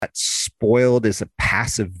spoiled is a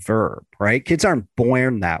passive verb, right? Kids aren't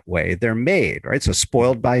born that way. They're made, right? So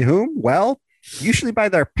spoiled by whom? Well, usually by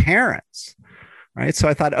their parents, right? So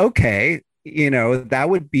I thought, okay, that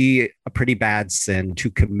would be a pretty bad sin to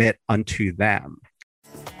commit unto them.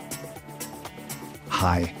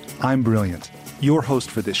 Hi, I'm Brilliant, your host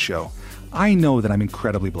for this show. I know that I'm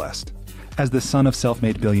incredibly blessed. As the son of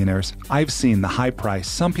self-made billionaires, I've seen the high price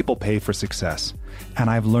some people pay for success, and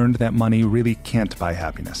I've learned that money really can't buy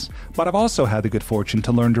happiness. But I've also had the good fortune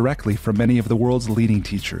to learn directly from many of the world's leading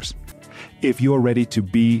teachers. If you're ready to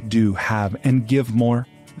be, do, have, and give more,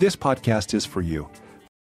 this podcast is for you.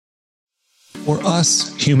 For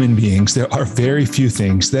us human beings, there are very few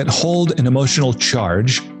things that hold an emotional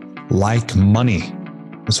charge like money.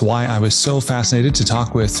 That's why I was so fascinated to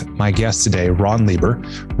talk with my guest today, Ron Lieber.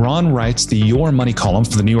 Ron writes the Your Money column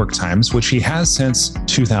for the New York Times, which he has since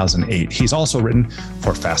 2008. He's also written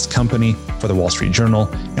for Fast Company, for the Wall Street Journal,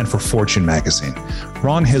 and for Fortune magazine.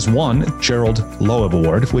 Ron has won Gerald Loeb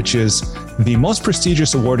Award, which is the most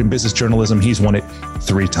prestigious award in business journalism. He's won it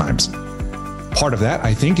 3 times. Part of that,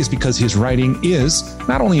 I think, is because his writing is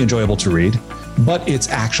not only enjoyable to read, but it's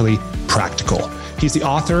actually practical. He's the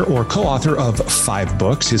author or co-author of 5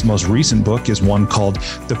 books. His most recent book is one called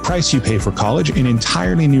The Price You Pay for College, an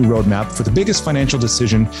entirely new roadmap for the biggest financial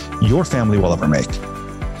decision your family will ever make.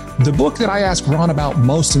 The book that I asked Ron about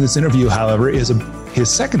most in this interview, however, is his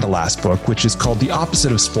second to last book, which is called The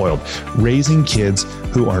Opposite of Spoiled: Raising Kids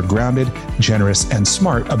Who Are Grounded, Generous, and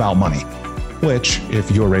Smart About Money. Which,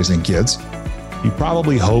 if you're raising kids, you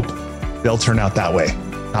probably hope they'll turn out that way,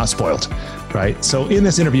 not spoiled. Right? So in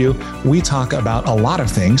this interview, we talk about a lot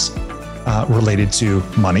of things related to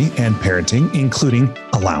money and parenting, including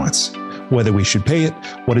allowance, whether we should pay it,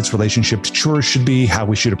 what its relationship to chores should be, how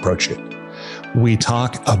we should approach it. We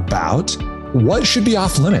talk about what should be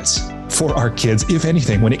off limits for our kids, if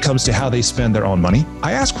anything, when it comes to how they spend their own money.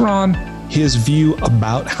 I asked Ron his view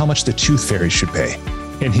about how much the tooth fairy should pay.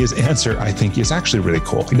 And his answer, I think, is actually really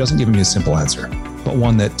cool. He doesn't give me a simple answer, but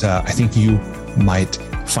one that I think you might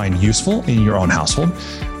find useful in your own household.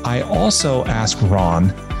 I also asked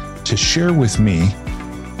Ron to share with me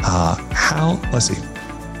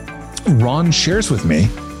Ron shares with me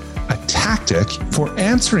a tactic for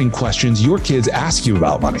answering questions your kids ask you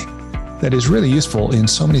about money that is really useful in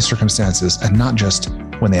so many circumstances, and not just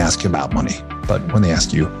when they ask you about money, but when they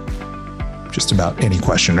ask you just about any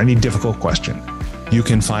question, any difficult question. You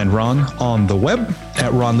can find Ron on the web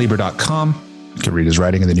at ronlieber.com. You can read his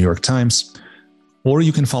writing in the New York Times, or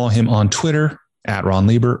you can follow him on Twitter at Ron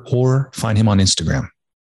Lieber, or find him on Instagram.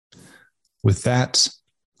 With that,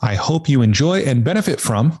 I hope you enjoy and benefit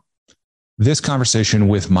from this conversation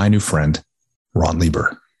with my new friend, Ron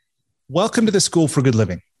Lieber. Welcome to the School for Good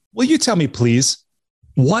Living. Will you tell me, please,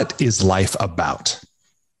 what is life about?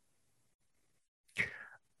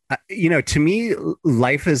 To me,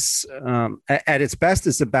 life is at its best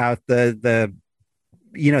is about the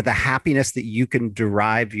happiness that you can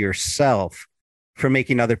derive yourself from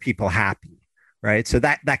making other people happy, right? So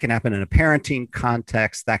that can happen in a parenting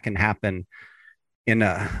context. That can happen in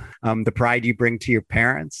the pride you bring to your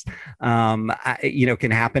parents. Can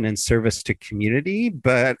happen in service to community.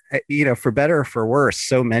 But for better or for worse,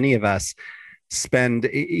 so many of us spend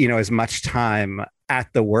as much time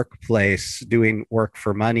at the workplace doing work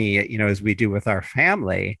for money, as we do with our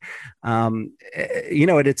family. At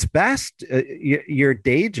its best, your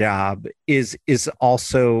day job is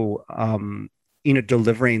also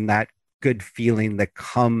delivering that good feeling that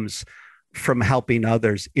comes from helping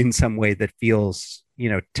others in some way that feels,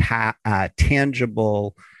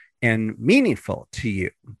 tangible and meaningful to you.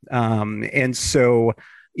 And so,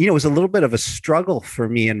 it was a little bit of a struggle for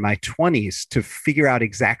me in my 20s to figure out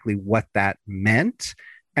exactly what that meant,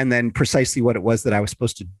 and then precisely what it was that I was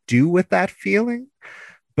supposed to do with that feeling.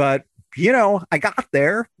 But I got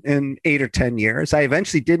there in 8 or 10 years. I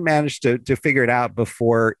eventually did manage to figure it out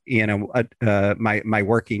before, my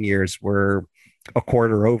working years were a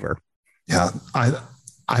quarter over. Yeah,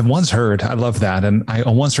 I once heard, I love that. And I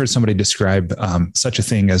once heard somebody describe such a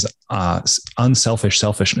thing as unselfish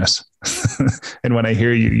selfishness. And when I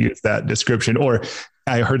hear you use that description, or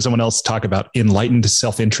I heard someone else talk about enlightened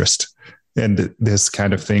self-interest, and this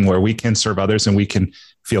kind of thing where we can serve others and we can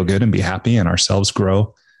feel good and be happy and ourselves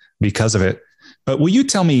grow because of it. But will you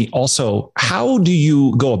tell me also, how do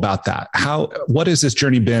you go about that? What has this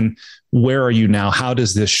journey been? Where are you now? How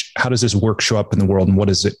does this work show up in the world? And what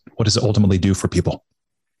does it ultimately do for people?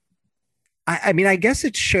 I guess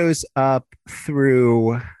it shows up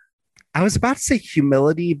through, I was about to say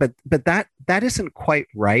humility, but that isn't quite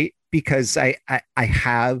right, because I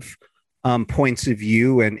have points of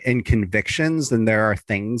view and convictions. And there are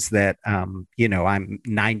things that, I'm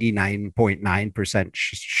 99.9%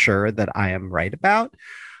 sure that I am right about.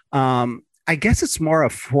 I guess it's more a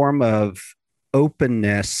form of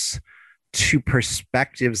openness to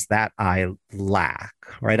perspectives that I lack,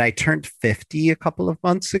 right? I turned 50 a couple of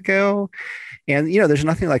months ago. And, there's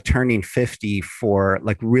nothing like turning 50 for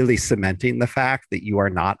like really cementing the fact that you are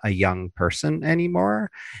not a young person anymore.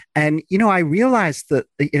 And, I realized that,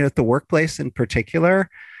 at the workplace in particular,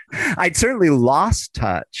 I'd certainly lost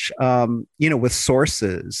touch, with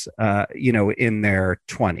sources, in their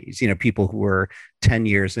 20s, people who were 10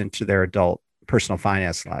 years into their adult personal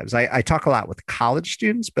finance lives. I talk a lot with college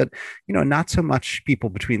students, but, not so much people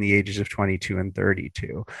between the ages of 22 and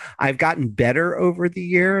 32. I've gotten better over the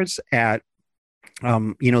years at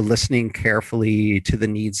listening carefully to the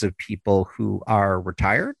needs of people who are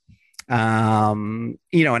retired. And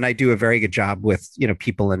I do a very good job with,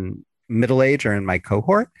 people in middle age or in my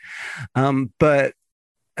cohort. But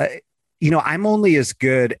I'm only as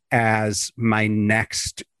good as my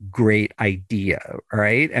next great idea,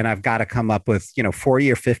 right? And I've got to come up with,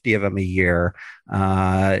 40 or 50 of them a year,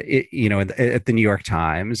 at the New York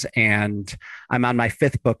Times. And I'm on my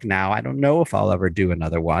fifth book now. I don't know if I'll ever do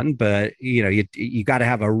another one, but, you got to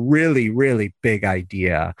have a really, really big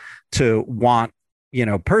idea to want,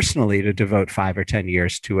 personally to devote 5 or 10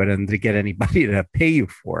 years to it and to get anybody to pay you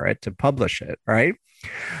for it, to publish it, right?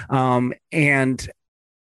 And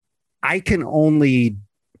I can only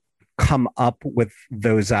come up with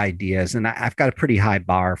those ideas, and I've got a pretty high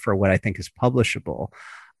bar for what I think is publishable.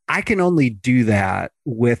 I can only do that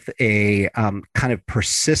with a kind of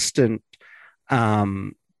persistent,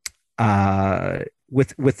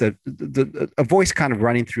 with a voice kind of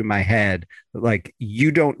running through my head, like,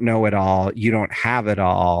 you don't know it all, you don't have it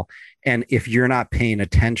all. And if you're not paying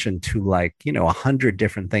attention to 100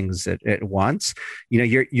 different things at once,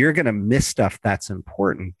 you're going to miss stuff that's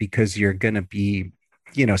important because you're going to be,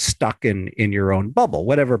 stuck in your own bubble,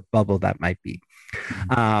 whatever bubble that might be.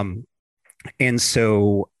 And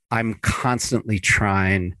so I'm constantly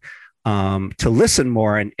trying to listen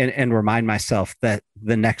more and remind myself that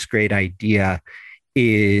the next great idea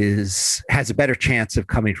has a better chance of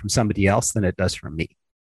coming from somebody else than it does from me.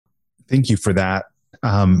 Thank you for that.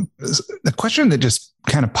 The question that just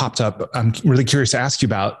kind of popped up, I'm really curious to ask you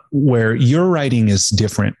about, where your writing is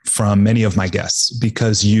different from many of my guests,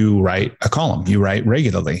 because you write a column, you write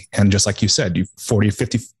regularly. And just like you said, you 40,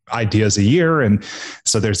 50 ideas a year. And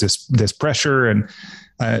so there's this pressure. And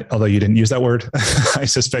although you didn't use that word, I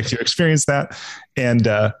suspect you experienced that. And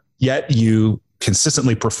yet you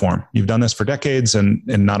consistently perform. You've done this for decades. And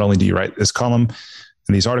not only do you write this column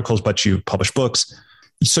and these articles, but you publish books.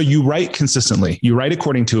 So you write consistently, you write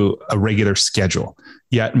according to a regular schedule.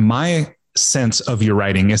 Yet my sense of your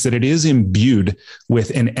writing is that it is imbued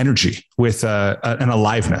with an energy, with an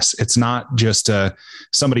aliveness. It's not just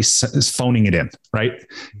somebody phoning it in, right?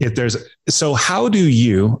 So how do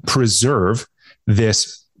you preserve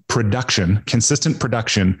this production, consistent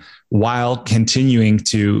production, while continuing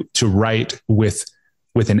to write with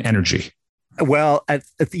an energy? Well,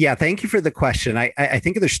 thank you for the question. I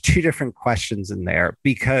think there's two different questions in there,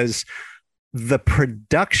 because the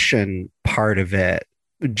production part of it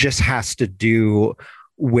just has to do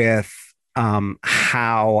with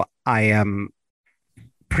how I am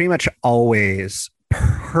pretty much always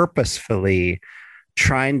purposefully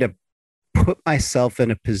trying to put myself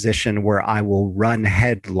in a position where I will run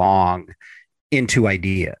headlong into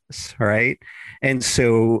ideas, right? And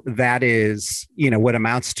so that is, what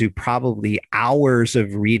amounts to probably hours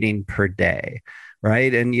of reading per day,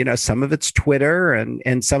 right? And, some of it's Twitter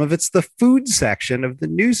and some of it's the food section of the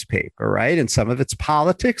newspaper, right? And some of it's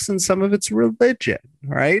politics and some of it's religion,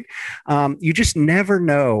 right? You just never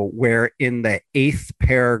know where in the 8th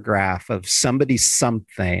paragraph of somebody's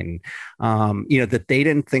something, that they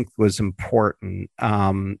didn't think was important,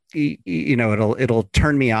 it'll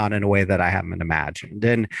turn me on in a way that I haven't imagined.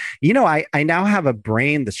 And, I now have a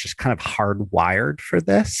brain that's just kind of hardwired for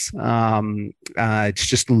this. It's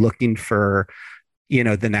just looking for,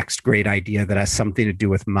 the next great idea that has something to do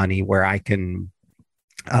with money, where I can,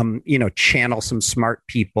 channel some smart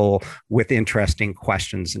people with interesting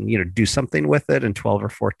questions and, do something with it in 12 or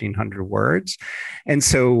 1400 words. And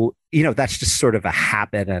so, that's just sort of a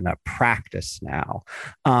habit and a practice now.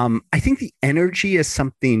 I think the energy is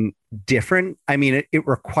something different. I mean, it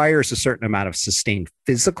requires a certain amount of sustained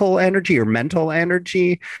physical energy or mental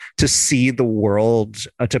energy to see the world,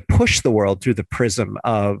 to push the world through the prism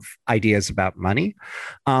of ideas about money.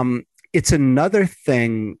 It's another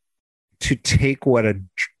thing to take what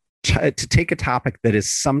to take a topic that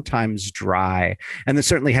is sometimes dry and that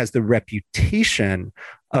certainly has the reputation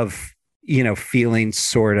of, feeling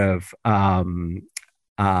sort of, like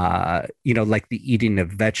the eating of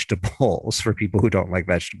vegetables for people who don't like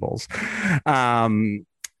vegetables,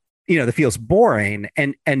 that feels boring,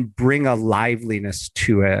 and bring a liveliness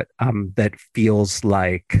to it, that feels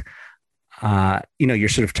like, you're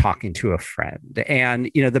sort of talking to a friend. And,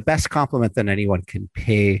 the best compliment that anyone can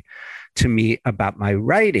pay to me about my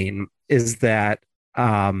writing is that,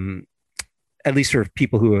 at least for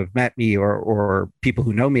people who have met me or people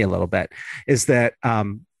who know me a little bit, is that,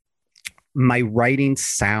 my writing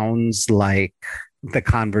sounds like the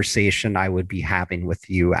conversation I would be having with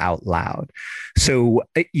you out loud. So,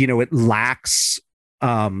 it lacks,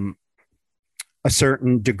 a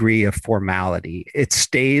certain degree of formality. It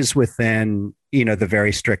stays within, the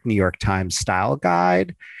very strict New York Times style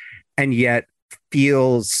guide, and yet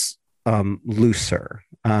feels, looser.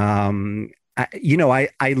 I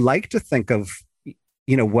like to think of,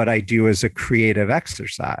 what I do as a creative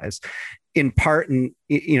exercise, in part,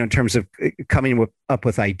 in terms of coming up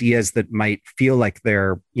with ideas that might feel like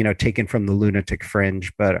they're, taken from the lunatic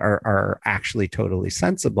fringe, but are actually totally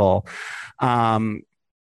sensible.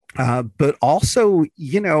 But also,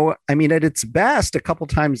 at its best, a couple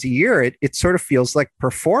times a year, it sort of feels like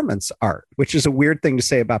performance art, which is a weird thing to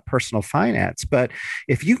say about personal finance. But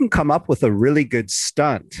if you can come up with a really good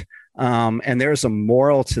stunt, and there's a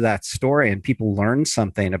moral to that story, and people learn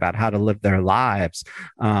something about how to live their lives,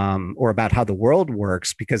 or about how the world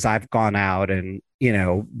works, because I've gone out and,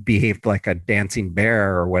 behaved like a dancing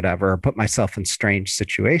bear or whatever, or put myself in strange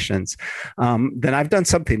situations, then I've done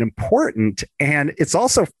something important. And it's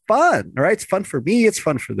also fun, right? It's fun for me. It's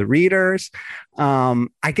fun for the readers.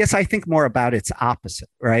 I guess I think more about its opposite,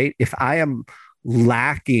 right? If I am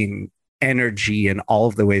lacking energy in all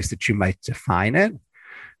of the ways that you might define it,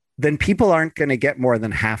 then people aren't going to get more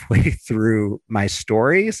than halfway through my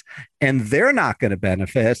stories, and they're not going to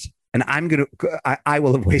benefit. And I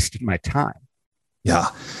will have wasted my time. Yeah,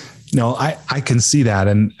 no, I can see that.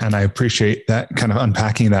 And I appreciate that kind of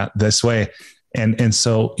unpacking that this way. And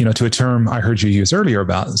so, to a term I heard you use earlier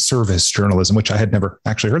about service journalism, which I had never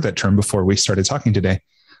actually heard that term before we started talking today.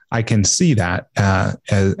 I can see that.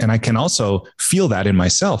 And I can also feel that in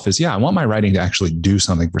myself I want my writing to actually do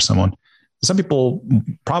something for someone. Some people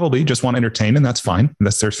probably just want to entertain, and that's fine.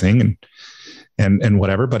 That's their thing, and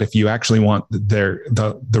whatever. But if you actually want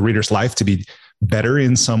the reader's life to be better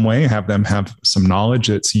in some way, have them have some knowledge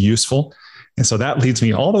that's useful. And so that leads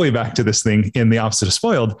me all the way back to this thing in The Opposite of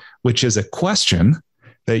Spoiled, which is a question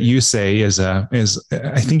that you say is I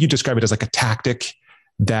think you describe it as like a tactic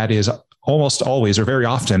that is almost always, or very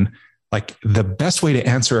often, like the best way to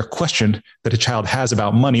answer a question that a child has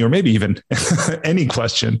about money, or maybe even any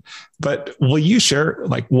question. But will you share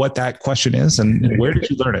like what that question is, and where did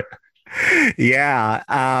you learn it? Yeah.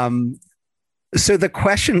 So the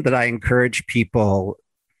question that I encourage people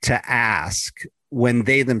to ask when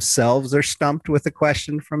they themselves are stumped with a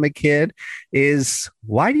question from a kid is,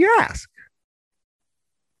 why do you ask?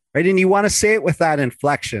 Right. And you want to say it with that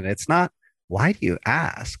inflection. It's not, why do you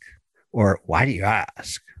ask? Or why do you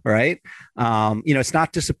ask? Right. It's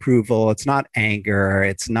not disapproval. It's not anger.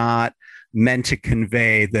 It's not meant to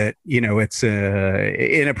convey that, it's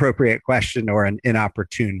a inappropriate question or an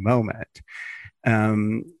inopportune moment.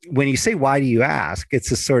 When you say, why do you ask?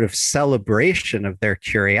 It's a sort of celebration of their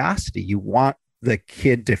curiosity. You want the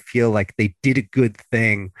kid to feel like they did a good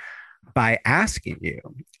thing by asking you.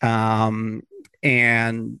 And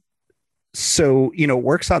so, it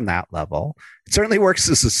works on that level. It certainly works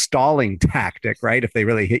as a stalling tactic, right? If they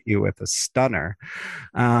really hit you with a stunner.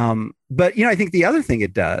 But, I think the other thing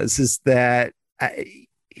it does is that,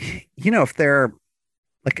 if they're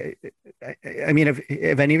like,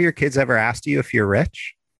 have any of your kids ever asked you if you're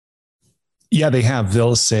rich? Yeah, they have.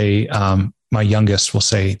 They'll say, my youngest will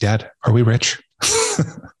say, Dad, are we rich?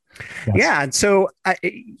 Yes. Yeah. And so,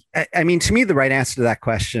 to me, the right answer to that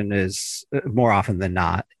question is more often than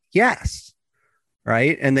not, yes.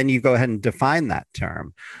 Right. And then you go ahead and define that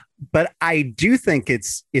term. But I do think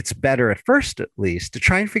it's better at first, at least, to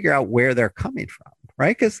try and figure out where they're coming from.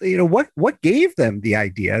 Right. Because, what gave them the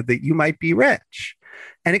idea that you might be rich?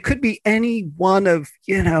 And it could be any one of,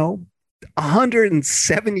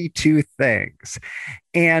 172 things.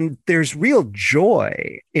 And there's real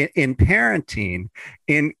joy in parenting,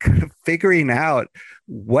 in kind of figuring out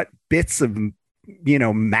what bits of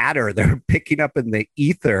matter they're picking up in the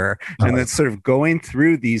ether, and then sort of going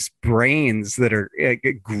through these brains that are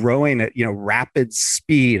growing at rapid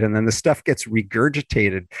speed, and then the stuff gets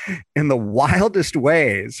regurgitated in the wildest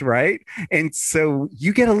ways, right? And so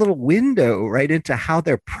you get a little window right into how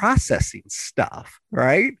they're processing stuff,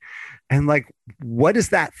 right? And like, what does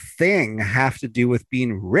that thing have to do with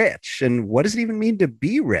being rich? And what does it even mean to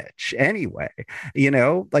be rich anyway?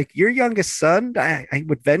 Like your youngest son, I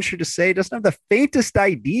would venture to say, doesn't have the faintest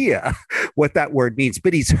idea what that word means,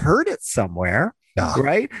 but he's heard it somewhere. Yeah.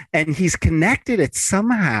 Right. And he's connected it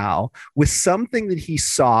somehow with something that he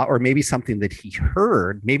saw, or maybe something that he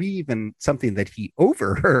heard, maybe even something that he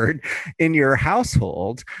overheard in your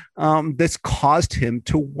household, that's caused him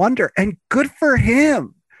to wonder. And good for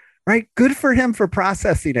him. Right? Good for him for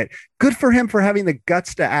processing it. Good for him for having the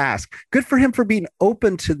guts to ask. Good for him for being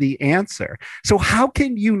open to the answer. So how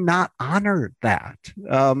can you not honor that,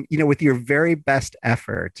 with your very best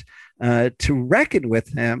effort to reckon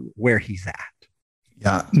with him where he's at?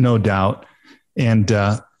 Yeah, no doubt. And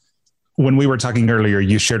when we were talking earlier,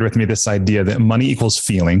 you shared with me this idea that money equals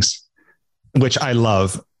feelings, which I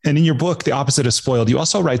love. And in your book, The Opposite of Spoiled, you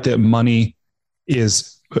also write that money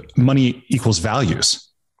equals values.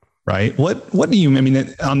 Right. What do you, I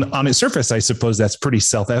mean, on its surface, I suppose that's pretty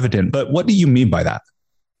self-evident, but what do you mean by that?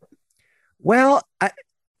 Well,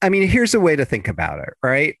 I mean, here's a way to think about it,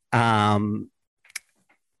 right? I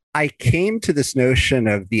came to this notion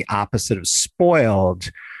of the opposite of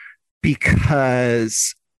spoiled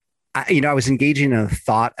because I was engaging in a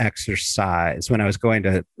thought exercise when I was going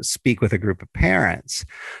to speak with a group of parents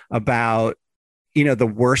about,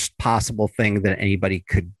 the worst possible thing that anybody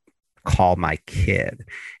could call my kid.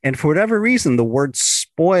 And for whatever reason, the word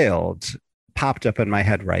spoiled popped up in my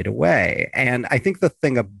head right away. And I think the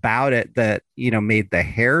thing about it that, made the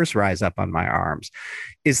hairs rise up on my arms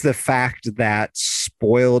is the fact that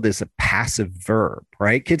spoiled is a passive verb,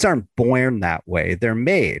 right? Kids aren't born that way. They're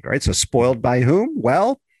made, right? So spoiled by whom?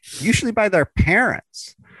 Well, usually by their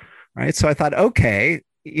parents, right? So I thought, okay,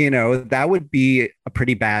 that would be a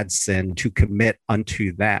pretty bad sin to commit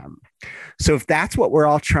unto them. So if that's what we're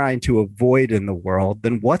all trying to avoid in the world,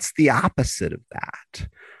 then what's the opposite of that?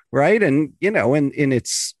 Right. And, in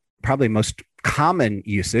its probably most common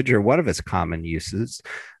usage, or one of its common uses,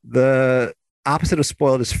 the opposite of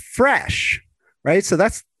spoiled is fresh. Right. So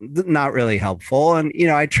that's not really helpful. And,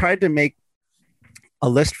 I tried to make a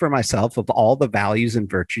list for myself of all the values and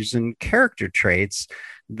virtues and character traits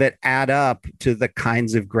that add up to the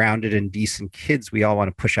kinds of grounded and decent kids we all want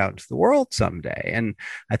to push out into the world someday. And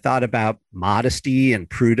I thought about modesty and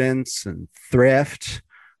prudence and thrift.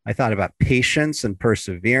 I thought about patience and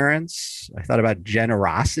perseverance. I thought about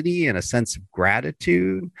generosity and a sense of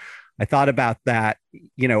gratitude. I thought about that,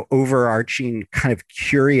 overarching kind of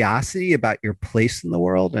curiosity about your place in the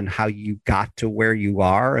world and how you got to where you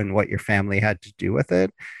are and what your family had to do with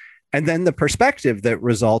it. And then the perspective that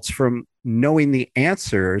results from knowing the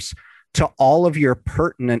answers to all of your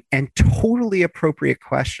pertinent and totally appropriate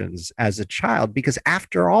questions as a child, because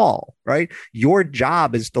after all, right, your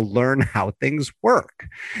job is to learn how things work.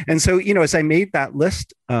 And so, as I made that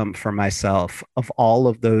list for myself of all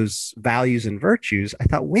of those values and virtues, I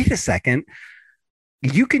thought, wait a second,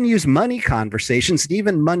 you can use money conversations and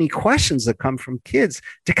even money questions that come from kids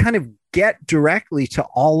to kind of get directly to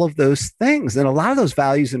all of those things. And a lot of those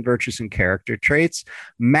values and virtues and character traits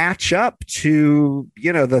match up to,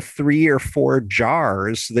 the 3 or 4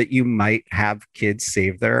 jars that you might have kids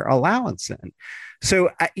save their allowance in. So,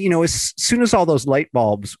 as soon as all those light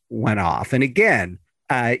bulbs went off, and again,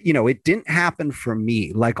 it didn't happen for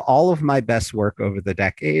me. Like all of my best work over the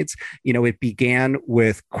decades, it began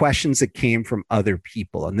with questions that came from other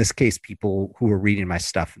people. In this case, people who were reading my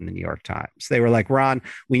stuff in the New York Times. They were like, Ron,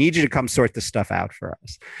 we need you to come sort this stuff out for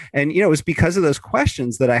us. And, it was because of those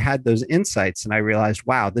questions that I had those insights. And I realized,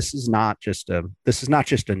 wow, this is not just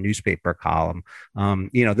a newspaper column.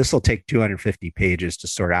 This will take 250 pages to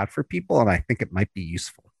sort out for people. And I think it might be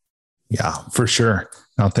useful. Yeah, for sure.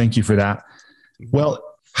 No, thank you for that. Well,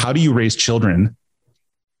 how do you raise children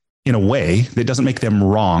in a way that doesn't make them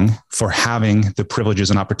wrong for having the privileges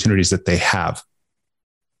and opportunities that they have?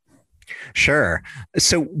 Sure.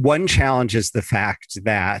 So one challenge is the fact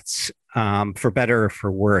that for better or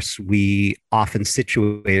for worse, we often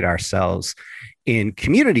situate ourselves in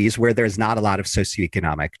communities where there's not a lot of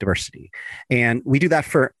socioeconomic diversity. And we do that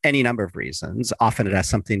for any number of reasons. Often it has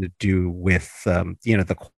something to do with,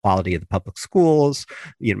 the quality of the public schools.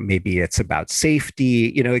 Maybe it's about safety.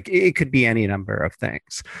 It could be any number of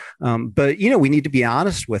things. But we need to be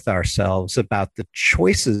honest with ourselves about the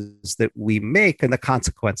choices that we make and the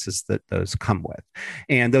consequences that those come with.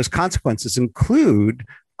 And those consequences include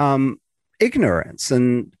ignorance.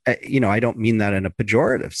 And, I don't mean that in a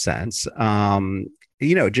pejorative sense.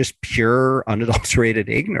 Just pure unadulterated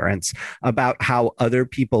ignorance about how other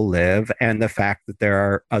people live and the fact that there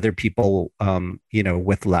are other people,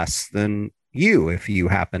 with less than you if you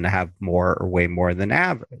happen to have more or way more than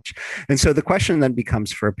average. And so the question then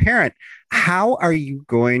becomes for a parent, how are you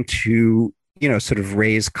going to sort of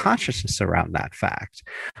raise consciousness around that fact.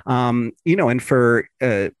 And for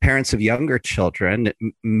parents of younger children,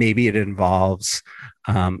 maybe it involves,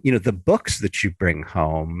 the books that you bring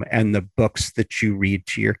home and the books that you read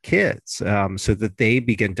to your kids, so that they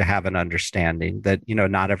begin to have an understanding that,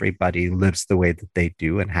 not everybody lives the way that they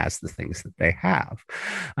do and has the things that they have.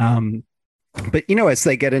 But as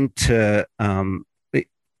they get into,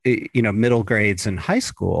 middle grades and high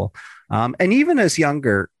school, and even as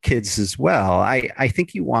younger kids as well, I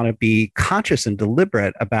think you want to be conscious and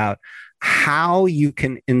deliberate about how you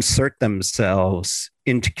can insert themselves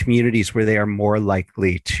into communities where they are more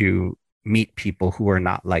likely to meet people who are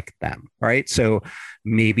not like them, right? So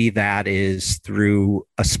maybe that is through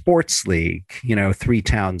a sports league, 3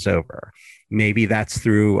 towns over. Maybe that's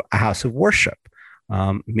through a house of worship.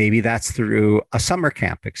 Maybe that's through a summer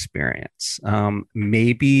camp experience.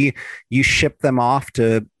 Maybe you ship them off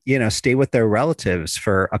to, stay with their relatives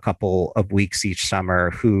for a couple of weeks each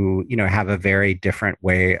summer who, have a very different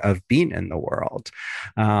way of being in the world.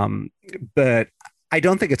 But I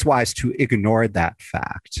don't think it's wise to ignore that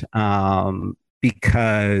fact,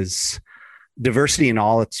 because diversity in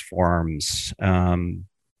all its forms,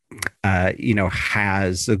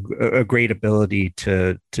 has a great ability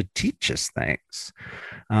to teach us things.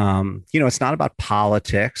 It's not about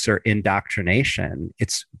politics or indoctrination.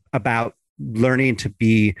 It's about learning to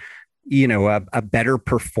be, a better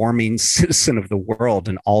performing citizen of the world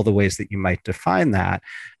in all the ways that you might define that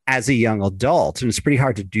as a young adult. And it's pretty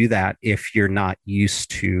hard to do that if you're not used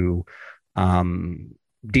to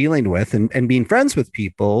dealing with and being friends with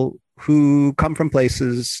people who come from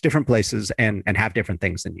different places and have different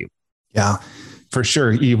things than you. Yeah, for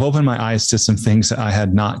sure. You've opened my eyes to some things that I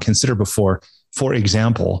had not considered before. For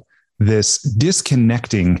example, this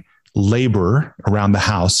disconnecting labor around the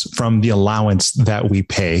house from the allowance that we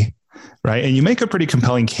pay, right? And you make a pretty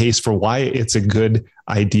compelling case for why it's a good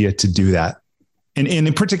idea to do that. And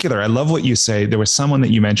in particular, I love what you say. There was someone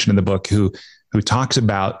that you mentioned in the book who talks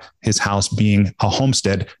about his house being a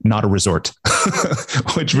homestead, not a resort,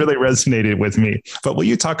 which really resonated with me. But will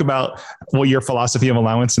you talk about your philosophy of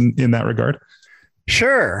allowance in that regard?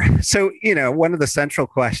 Sure. So, one of the central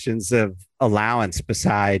questions of allowance,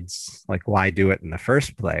 besides like why do it in the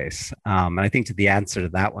first place, and I think the answer to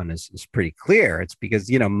that one is pretty clear. It's because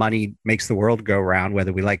money makes the world go round,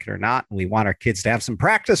 whether we like it or not, and we want our kids to have some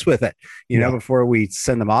practice with it, before we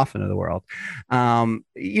send them off into the world.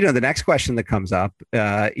 The next question that comes up,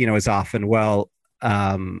 is often, well,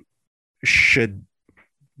 should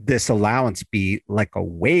this allowance be like a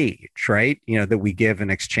wage, right? That we give in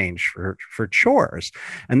exchange for chores.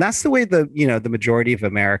 And that's the way the majority of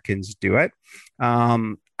Americans do it.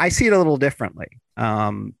 I see it a little differently.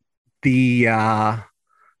 Here's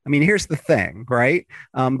the thing, right?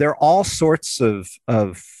 There are all sorts of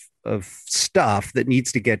stuff that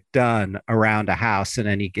needs to get done around a house in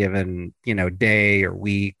any given, day or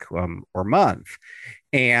week, or month.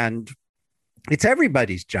 And it's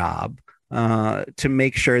everybody's job to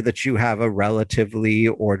make sure that you have a relatively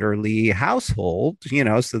orderly household,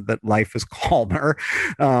 so that life is calmer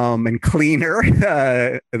and cleaner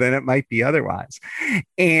than it might be otherwise.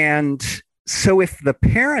 And so if the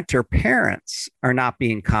parent or parents are not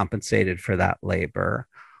being compensated for that labor,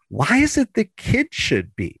 why is it the kid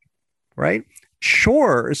should be, right?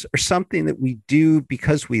 Chores are something that we do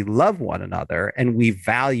because we love one another and we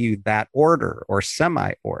value that order or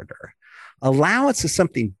semi-order. Allowance is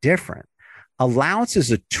something different. Allowance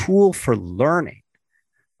is a tool for learning,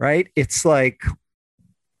 right? It's like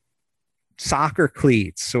soccer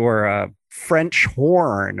cleats or a French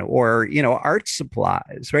horn or, art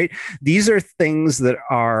supplies, right? These are things that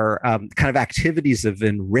are kind of activities of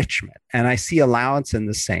enrichment. And I see allowance in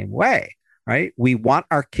the same way, right? We want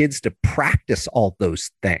our kids to practice all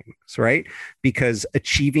those things, right? Because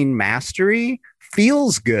achieving mastery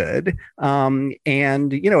feels good. And,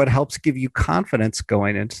 it helps give you confidence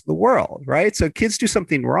going into the world, right? So kids do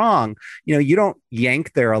something wrong, you don't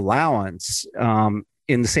yank their allowance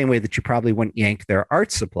in the same way that you probably wouldn't yank their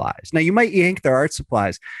art supplies. Now, you might yank their art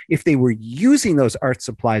supplies if they were using those art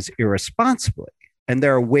supplies irresponsibly. And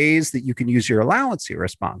there are ways that you can use your allowance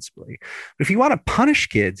irresponsibly. But if you want to punish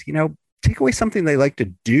kids, take away something they like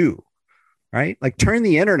to do, right? Like turn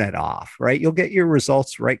the internet off, right? You'll get your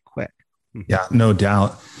results right quick. Yeah, no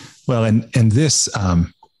doubt. Well, and this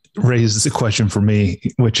raises a question for me,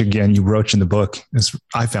 which again, you broach in the book, is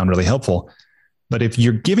I found really helpful. But if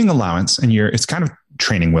you're giving allowance and it's kind of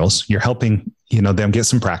training wheels, you're helping, them get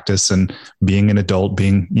some practice and being an adult,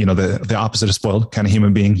 being, the opposite of spoiled kind of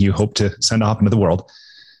human being you hope to send off into the world.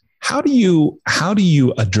 How do you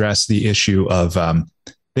address the issue of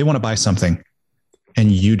they want to buy something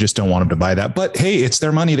and you just don't want them to buy that, but hey, it's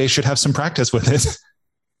their money. They should have some practice with it.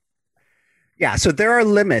 Yeah. So there are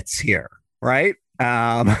limits here, right?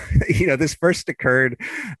 This first occurred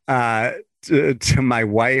to my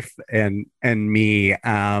wife and me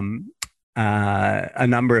a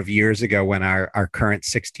number of years ago when our current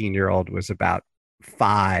 16-year-old was about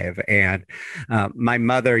 5. And my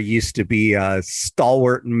mother used to be a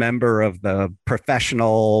stalwart member of the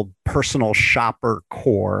professional personal shopper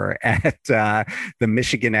corps at the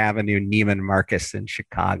Michigan Avenue Neiman Marcus in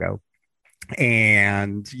Chicago.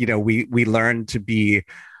 And, we learned to be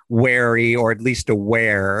wary, or at least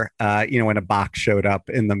aware, when a box showed up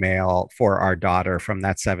in the mail for our daughter from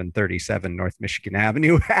that 737 North Michigan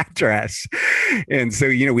Avenue address. And so,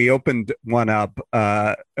 we opened one up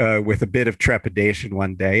with a bit of trepidation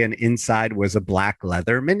one day, and inside was a black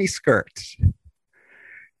leather mini skirt.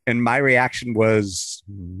 And my reaction was,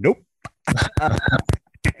 nope.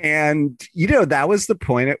 And, that was the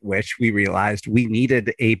point at which we realized we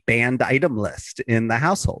needed a banned item list in the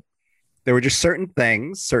household. There were just certain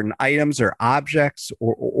things, certain items or objects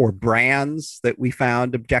or brands that we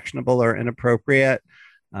found objectionable or inappropriate,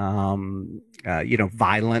 violent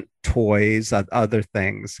toys, other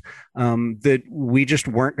things that we just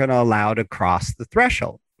weren't going to allow to cross the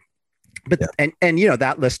threshold. But and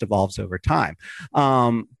that list evolves over time.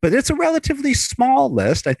 But it's a relatively small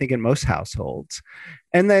list, I think, in most households.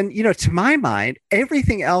 And then, to my mind,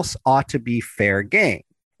 everything else ought to be fair game,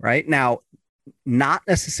 right? Now, not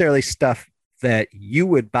necessarily stuff that you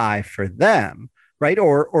would buy for them, right?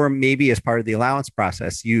 Or maybe as part of the allowance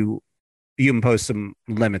process, you impose some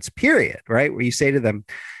limits, period, right? Where you say to them,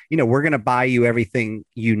 we're going to buy you everything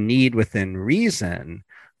you need within reason,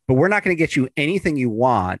 but we're not going to get you anything you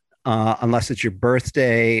want unless it's your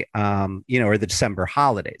birthday, or the December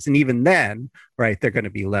holidays. And even then, right, there are going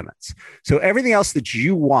to be limits. So everything else that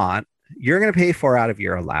you want, you're going to pay for out of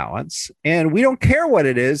your allowance. And we don't care what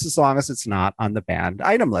it is as long as it's not on the banned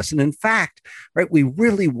item list. And in fact, right, we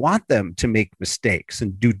really want them to make mistakes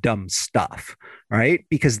and do dumb stuff, right?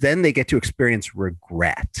 Because then they get to experience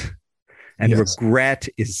regret. And regret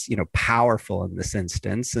is, powerful in this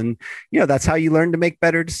instance. And, that's how you learn to make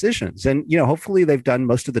better decisions. And, hopefully they've done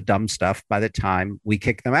most of the dumb stuff by the time we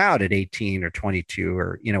kick them out at 18 or 22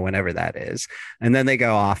 or, whenever that is. And then they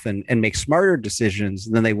go off and make smarter decisions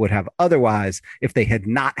than they would have otherwise if they had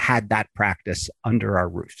not had that practice under our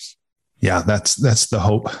roofs. Yeah, that's the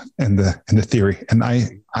hope and the theory. And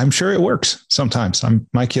I'm sure it works sometimes.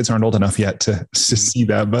 My kids aren't old enough yet to see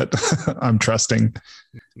that, but I'm trusting.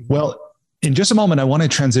 Well, in just a moment, I want to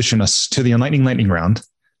transition us to the enlightening lightning round.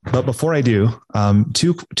 But before I do,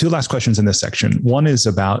 two last questions in this section. One is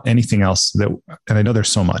about anything else and I know there's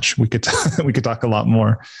so much we could talk a lot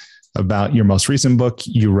more about your most recent book.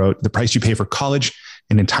 You wrote The Price You Pay for College,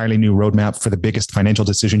 an entirely new roadmap for the biggest financial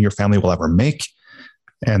decision your family will ever make.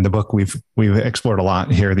 And the book we've explored a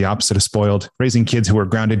lot here, The Opposite of Spoiled, raising kids who are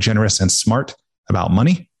grounded, generous, and smart about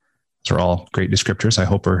money. Those are all great descriptors I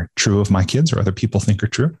hope are true of my kids or other people think are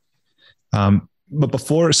true.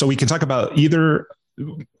 So we can talk about either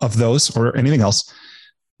of those or anything else.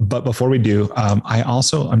 But before we do,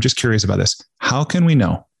 I'm just curious about this. How can we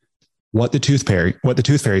know what the tooth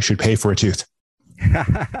fairy should pay for a tooth?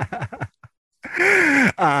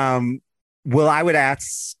 Well, I would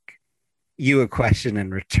ask you a question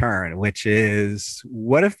in return, which is,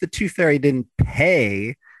 what if the tooth fairy didn't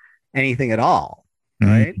pay anything at all?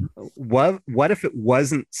 Right. Mm-hmm. What if it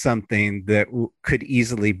wasn't something that could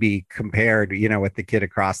easily be compared, with the kid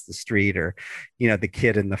across the street or, the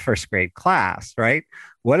kid in the first grade class? Right.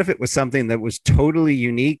 What if it was something that was totally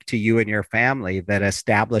unique to you and your family that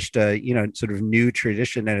established a, sort of new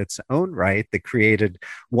tradition in its own right that created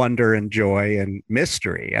wonder and joy and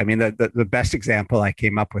mystery? I mean, the best example I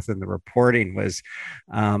came up with in the reporting was,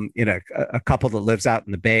 a couple that lives out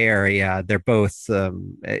in the Bay Area. They're both,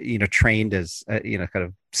 trained as, kind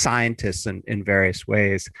of scientists in various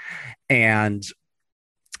ways. And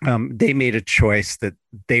they made a choice that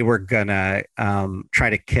they were gonna try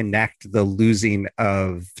to connect the losing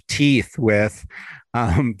of teeth with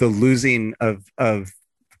the losing of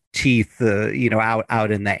teeth,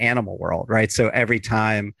 out in the animal world, right? So every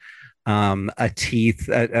time a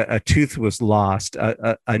tooth was lost,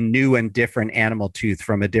 a new and different animal tooth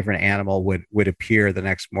from a different animal would appear the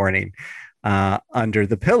next morning under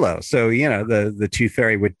the pillow. So the tooth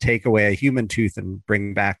fairy would take away a human tooth and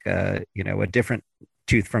bring back a different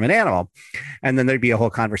tooth from an animal. And then there'd be a whole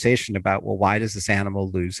conversation about, well, why does this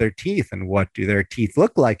animal lose their teeth? And what do their teeth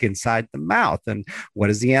look like inside the mouth? And what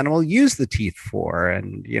does the animal use the teeth for?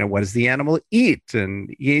 And, what does the animal eat?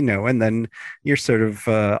 And, and then you're sort of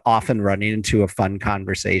often running into a fun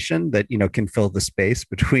conversation that, can fill the space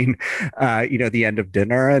between, the end of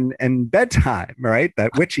dinner and bedtime, right?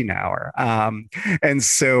 That witching hour. And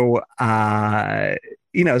so,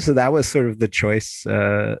 so that was sort of the choice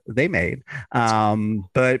they made.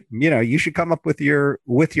 But you should come up with your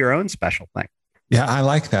own special thing. Yeah, I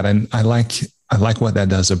like that, and I like what that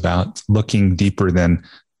does about looking deeper than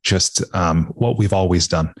just what we've always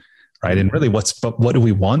done, right? And really, what do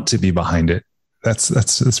we want to be behind it?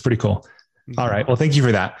 That's pretty cool. All right. Well, thank you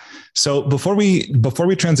for that. So before we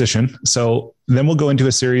transition, so then we'll go into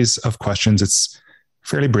a series of questions. It's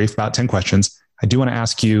fairly brief, about 10 questions. I do want to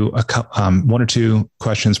ask you one or two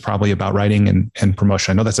questions probably about writing and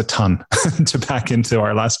promotion. I know that's a ton to pack into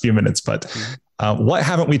our last few minutes, but what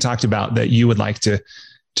haven't we talked about that you would like to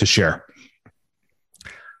share?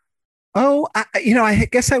 Oh, I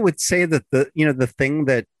guess I would say that the thing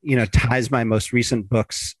that, ties my most recent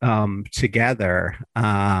books together,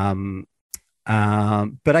 but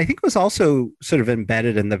I think it was also sort of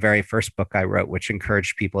embedded in the very first book I wrote, which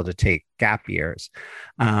encouraged people to take gap years,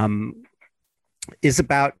 is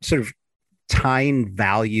about sort of tying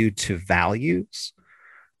value to values,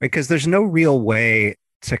 because there's no real way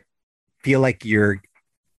to feel like you're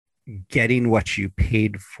getting what you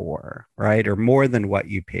paid for, right? Or more than what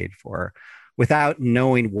you paid for, without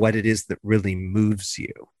knowing what it is that really moves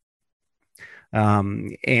you.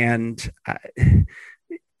 And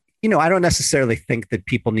I don't necessarily think that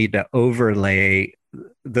people need to overlay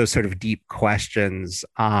those sort of deep questions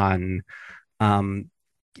on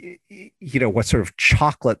what sort of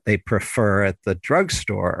chocolate they prefer at the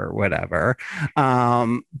drugstore or whatever.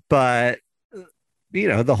 But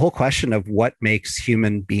the whole question of what makes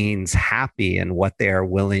human beings happy and what they are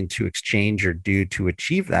willing to exchange or do to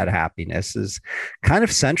achieve that happiness is kind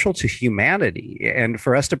of central to humanity. And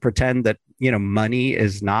for us to pretend that, money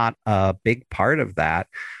is not a big part of that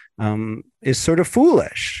is sort of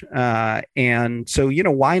foolish. And so,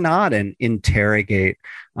 why not interrogate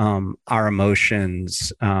our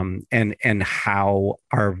emotions and how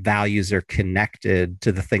our values are connected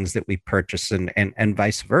to the things that we purchase and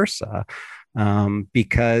vice versa.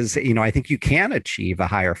 Because, I think you can achieve a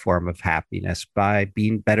higher form of happiness by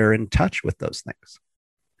being better in touch with those things.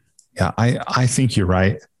 Yeah, I think you're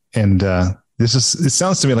right. And it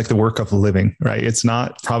sounds to me like the work of living, right? It's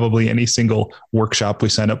not probably any single workshop we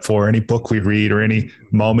sign up for, any book we read, or any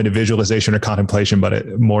moment of visualization or contemplation,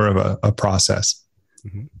 but more of a process.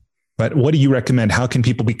 Mm-hmm. But what do you recommend? How can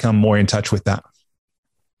people become more in touch with that?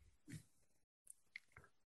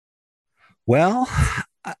 Well,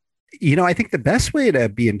 I think the best way to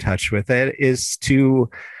be in touch with it is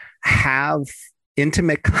to have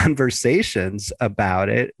intimate conversations about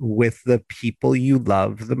it with the people you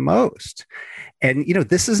love the most. And,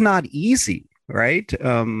 this is not easy, right?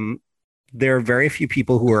 There are very few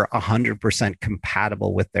people who are 100%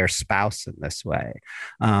 compatible with their spouse in this way.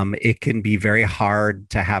 It can be very hard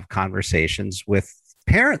to have conversations with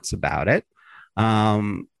parents about it.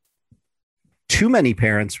 Too many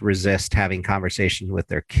parents resist having conversations with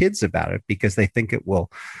their kids about it because they think it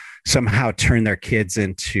will somehow turn their kids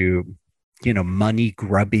into, money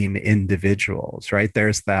grubbing individuals, right?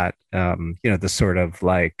 There's that, the sort of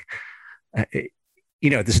like,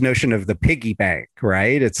 this notion of the piggy bank,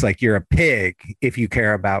 right? It's like you're a pig if you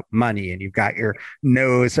care about money and you've got your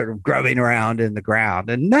nose sort of grubbing around in the ground.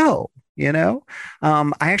 And no,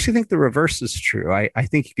 I actually think the reverse is true. I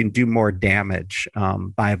think you can do more damage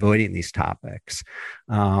by avoiding these topics.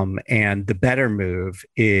 And the better move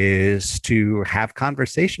is to have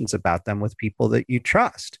conversations about them with people that you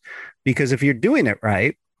trust. Because if you're doing it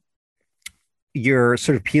right, you're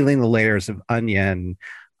sort of peeling the layers of onion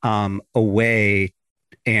away,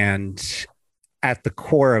 and at the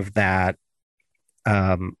core of that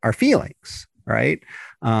are feelings, right?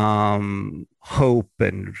 Hope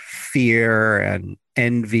and fear and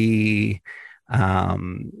envy,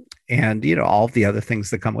 and all the other things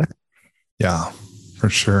that come with it. Yeah, for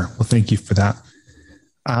sure. Well, thank you for that.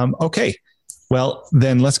 Okay. Well,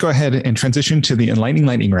 then let's go ahead and transition to the enlightening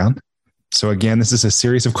lightning round. So again, this is a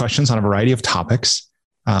series of questions on a variety of topics.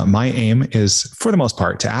 My aim is, for the most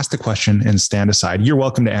part, to ask the question and stand aside. You're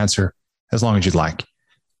welcome to answer as long as you'd like,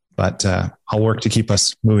 but I'll work to keep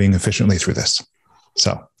us moving efficiently through this.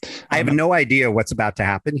 So I have no idea what's about to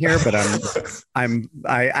happen here, but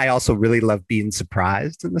I also really love being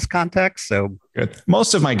surprised in this context. So good.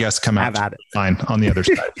 Most of my guests come out fine on the other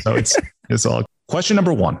side. So it's all. Question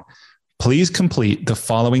number 1, please complete the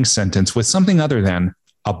following sentence with something other than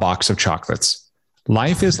a box of chocolates.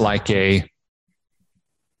 Life is like a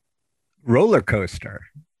roller coaster.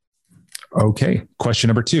 Okay. Question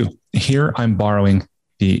number 2. Here I'm borrowing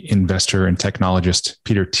the investor and technologist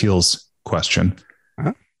Peter Thiel's question.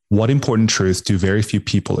 Uh-huh. What important truth do very few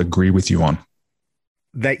people agree with you on?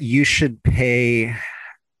 That you should pay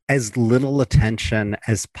as little attention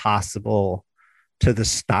as possible to the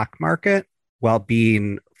stock market while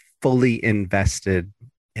being fully invested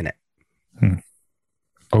in it.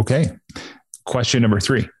 Okay. Question number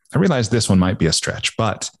 3. I realize this one might be a stretch,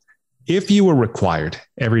 but if you were required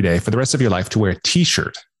every day for the rest of your life to wear a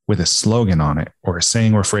t-shirt with a slogan on it, or a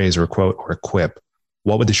saying or phrase or a quote or a quip,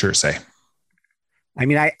 what would the shirt say? I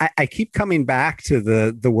mean, I keep coming back to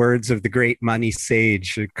the words of the great money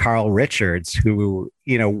sage, Carl Richards, who,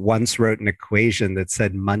 once wrote an equation that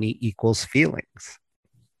said money equals feelings.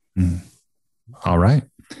 All right.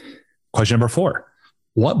 Question number 4.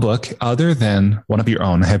 What book other than one of your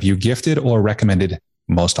own have you gifted or recommended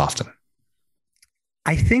most often?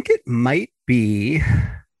 I think it might be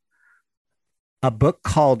a book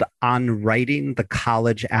called On Writing the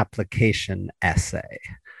College Application Essay,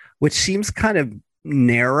 which seems kind of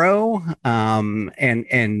narrow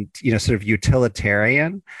and sort of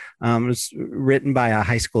utilitarian. It was written by a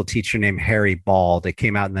high school teacher named Harry Bald. It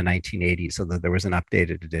came out in the 1980s, although there was an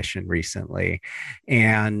updated edition recently.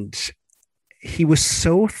 And he was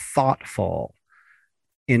so thoughtful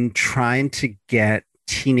in trying to get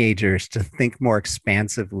teenagers to think more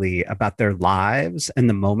expansively about their lives and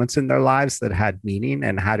the moments in their lives that had meaning,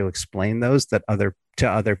 and how to explain those to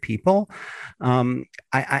other people.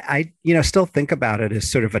 I still think about it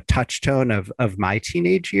as sort of a touchstone of my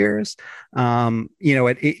teenage years.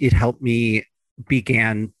 It helped me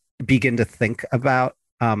begin to think about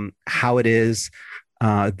how it is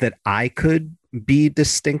that I could be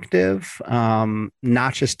distinctive,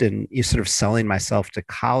 not just in sort of selling myself to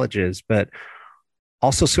colleges, but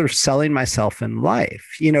also sort of selling myself in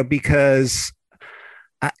life, because,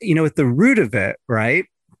 at the root of it, right,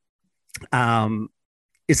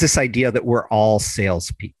 is this idea that we're all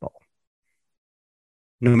salespeople,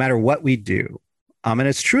 no matter what we do. And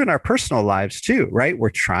it's true in our personal lives too, right?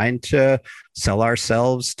 We're trying to sell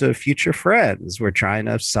ourselves to future friends. We're trying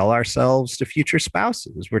to sell ourselves to future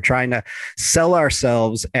spouses. We're trying to sell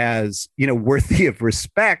ourselves as, worthy of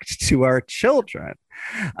respect to our children.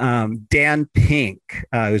 Dan Pink,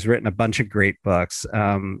 who's written a bunch of great books.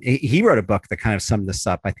 He wrote a book that kind of summed this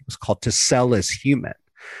up. I think it was called To Sell is Human.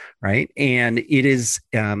 Right. And it is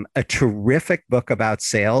a terrific book about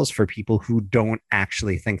sales for people who don't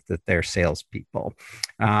actually think that they're salespeople.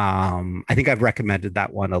 I think I've recommended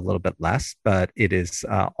that one a little bit less, but it is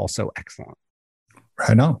also excellent.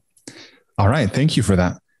 Right on. All right. Thank you for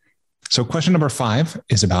that. So question number 5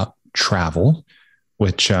 is about travel,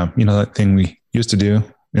 which, that thing we used to do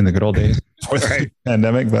in the good old days before the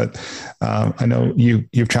pandemic. But I know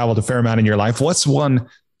you've traveled a fair amount in your life. What's one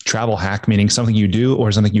travel hack, meaning something you do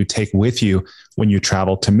or something you take with you when you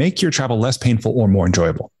travel to make your travel less painful or more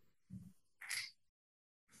enjoyable?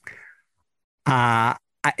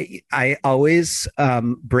 I always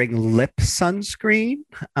bring lip sunscreen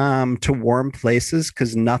to warm places,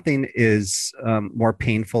 because nothing is more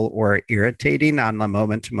painful or irritating on a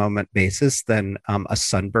moment-to-moment basis than a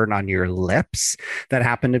sunburn on your lips. That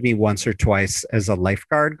happened to me once or twice as a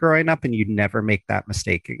lifeguard growing up, and you'd never make that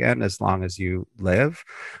mistake again as long as you live.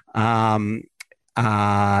 So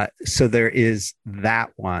there is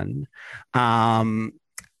that one.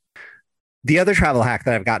 The other travel hack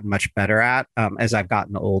that I've gotten much better at as I've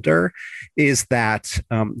gotten older is that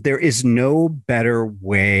there is no better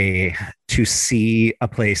way to see a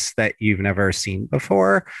place that you've never seen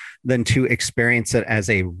before than to experience it as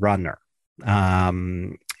a runner.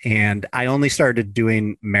 And I only started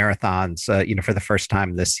doing marathons, for the first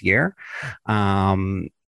time this year. Um,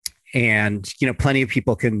 and plenty of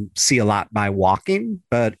people can see a lot by walking,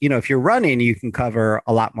 but if you're running, you can cover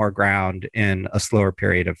a lot more ground in a slower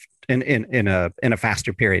period of in a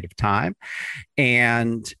faster period of time.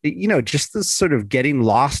 And just this sort of getting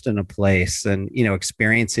lost in a place and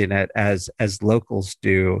experiencing it as locals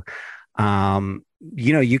do.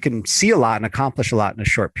 You can see a lot and accomplish a lot in a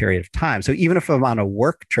short period of time. So even if I'm on a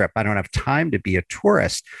work trip, I don't have time to be a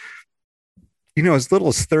tourist, as little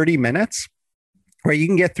as 30 minutes, where you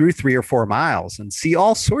can get through 3 or 4 miles and see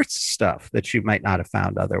all sorts of stuff that you might not have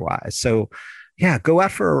found otherwise. So yeah, go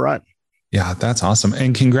out for a run. Yeah, that's awesome.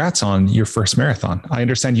 And congrats on your first marathon. I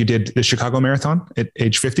understand you did the Chicago Marathon at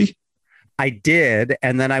age 50. I did.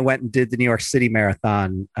 And then I went and did the New York City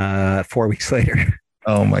Marathon 4 weeks later.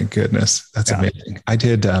 Oh my goodness. That's amazing. I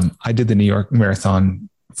did the New York Marathon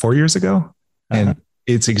 4 years ago. And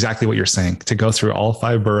it's exactly what you're saying, to go through all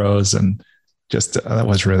 5 boroughs, and just that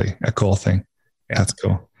was really a cool thing. Yeah. That's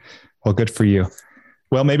cool. Well, good for you.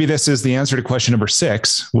 Well, maybe this is the answer to question number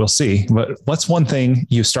 6. We'll see. But what's one thing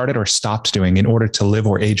you started or stopped doing in order to live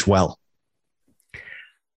or age well?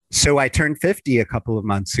 So I turned 50 a couple of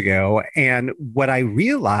months ago. And what I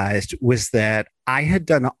realized was that I had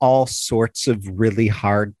done all sorts of really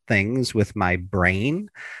hard things with my brain,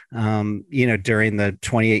 during the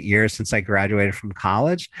 28 years since I graduated from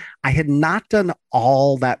college. I had not done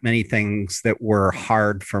all that many things that were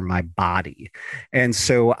hard for my body. And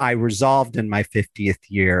so I resolved in my 50th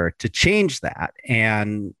year to change that.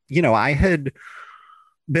 And, I had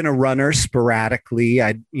been a runner sporadically.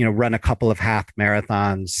 I'd, run a couple of half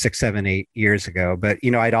marathons 6, 7, 8 years ago, but,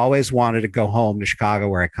 I'd always wanted to go home to Chicago,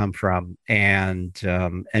 where I come from, and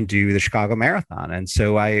do the Chicago Marathon. And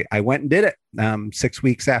so I went and did it 6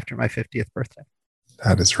 weeks after my 50th birthday.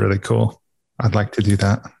 That is really cool. I'd like to do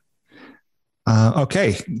that.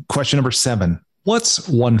 Okay. Question number 7. What's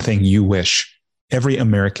one thing you wish every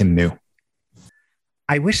American knew?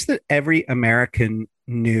 I wish that every American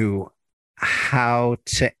knew how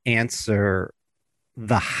to answer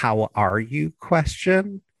the "how are you"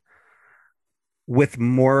 question with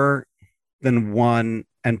more than one,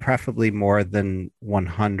 and preferably more than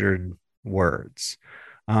 100 words.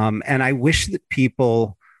 And I wish that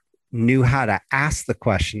people knew how to ask the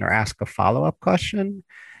question or ask a follow-up question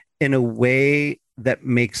in a way that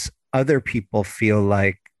makes other people feel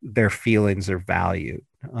like their feelings are valued.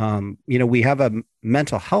 We have a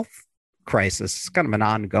mental health crisis. It's kind of an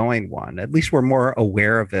ongoing one. At least we're more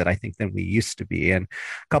aware of it, I think, than we used to be. And a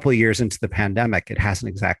couple of years into the pandemic, it hasn't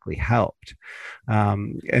exactly helped.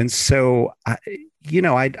 And so,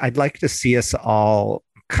 I'd like to see us all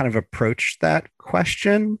kind of approach that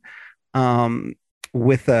question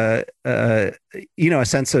with a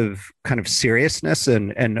sense of kind of seriousness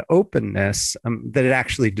and openness that it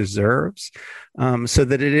actually deserves, so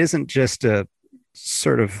that it isn't just a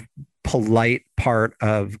sort of polite part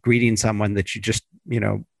of greeting someone that you just,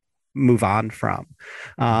 move on from.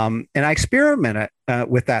 And I experiment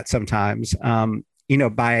with that sometimes,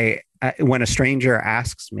 by when a stranger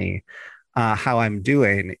asks me how I'm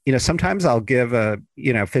doing, sometimes I'll give a,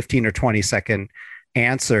 15 or 20-second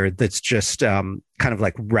answer that's just kind of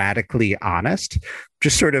like radically honest,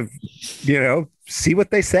 just sort of, see what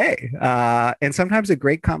they say. And sometimes a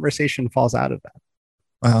great conversation falls out of that.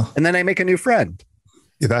 Wow. And then I make a new friend.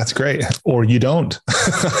 Yeah, that's great. Or you don't,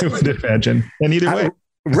 I would imagine. And either way.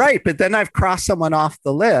 Right. But then I've crossed someone off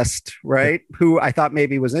the list, right, who I thought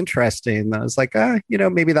maybe was interesting. I was like,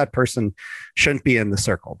 maybe that person shouldn't be in the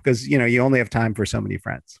circle, because, you only have time for so many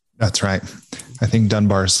friends. That's right. I think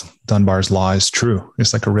Dunbar's law is true.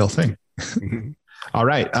 It's like a real thing. Mm-hmm. All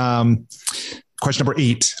right. Question number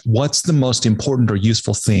 8. What's the most important or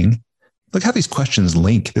useful thing? Look how these questions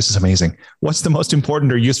link. This is amazing. What's the most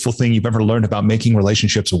important or useful thing you've ever learned about making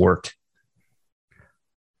relationships work?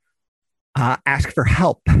 Ask for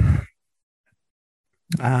help.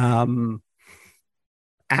 Ask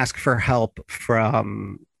for help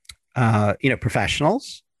from,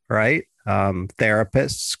 professionals, right?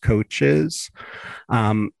 Therapists, coaches.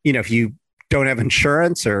 If you don't have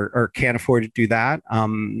insurance or can't afford to do that,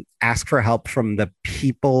 ask for help from the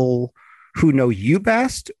people who know you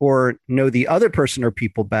best, or know the other person or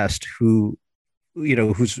people best who,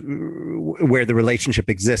 who's where the relationship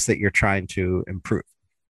exists that you're trying to improve.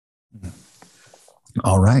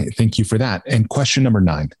 All right. Thank you for that. And question number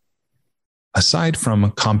 9, aside from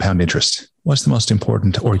compound interest, what's the most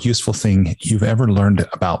important or useful thing you've ever learned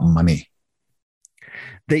about money?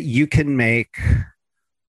 That you can make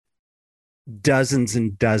dozens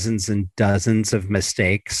and dozens and dozens of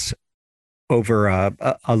mistakes over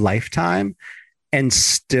a lifetime, and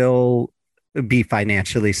still be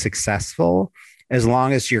financially successful, as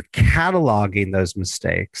long as you're cataloging those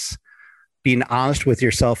mistakes, being honest with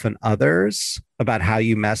yourself and others about how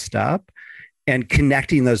you messed up, and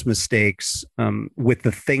connecting those mistakes with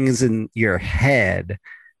the things in your head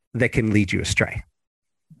that can lead you astray.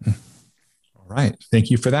 All right.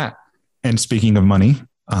 Thank you for that. And speaking of money,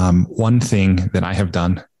 one thing that I have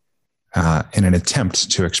done in an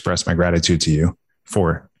attempt to express my gratitude to you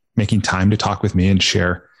for making time to talk with me and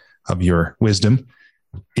share of your wisdom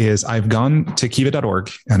is I've gone to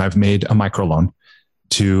kiva.org and I've made a microloan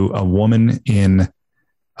to a woman in,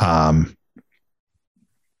 I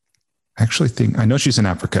know she's in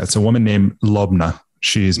Africa. It's a woman named Lobna.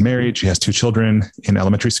 She's married. She has 2 children in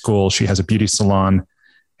elementary school. She has a beauty salon.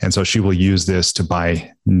 And so she will use this to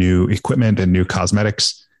buy new equipment and new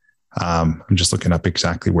cosmetics. I'm just looking up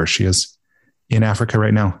exactly where she is in Africa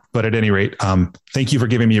right now. But at any rate, thank you for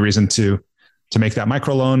giving me a reason to make that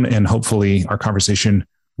microloan. And hopefully our conversation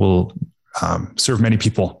will serve many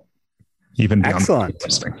people, even beyond. Excellent.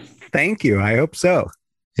 Thank you. I hope so.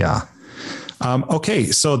 Yeah. Okay.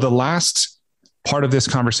 So the last part of this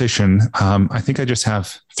conversation, I think I just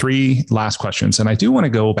have 3 last questions. And I do want to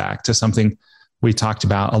go back to something we talked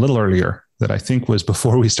about a little earlier that I think was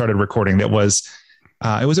before we started recording. That was,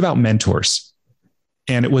 it was about mentors,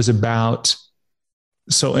 and it was about,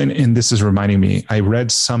 and this is reminding me, I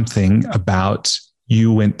read something about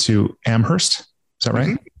you went to Amherst. Is that right?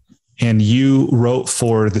 Mm-hmm. And you wrote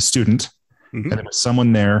for the student, and there was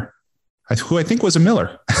someone there who I think was a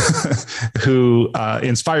Miller who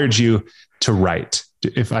inspired you to write.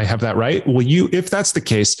 If I have that right, if that's the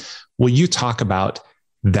case, will you talk about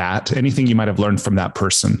that, anything you might have learned from that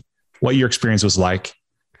person, what your experience was like?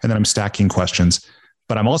 And then I'm stacking questions,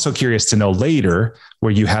 but I'm also curious to know later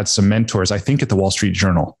where you had some mentors, I think at the Wall Street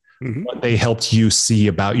Journal, what they helped you see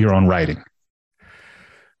about your own writing.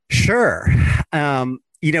 Sure.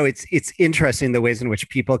 It's interesting the ways in which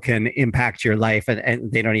people can impact your life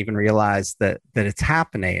and they don't even realize that it's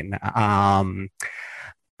happening. I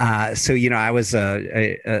was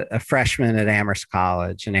a freshman at Amherst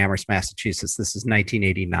College in Amherst, Massachusetts. This is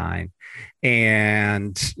 1989.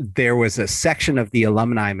 And there was a section of the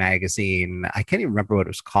alumni magazine. I can't even remember what it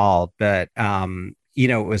was called, but,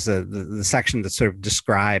 it was the section that sort of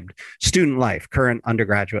described student life, current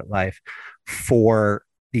undergraduate life for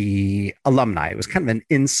the alumni. It was kind of an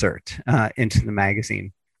insert into the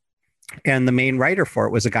magazine. And the main writer for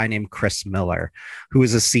it was a guy named Chris Miller, who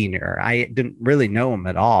was a senior. I didn't really know him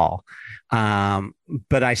at all.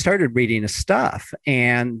 But I started reading his stuff,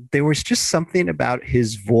 and there was just something about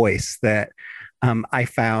his voice that I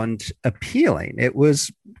found appealing. It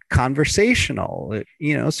was conversational. It,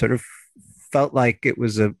 sort of felt like it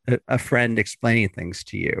was a friend explaining things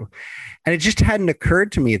to you. And it just hadn't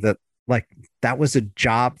occurred to me that that was a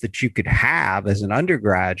job that you could have as an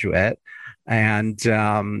undergraduate. And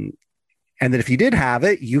that if you did have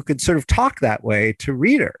it, you could sort of talk that way to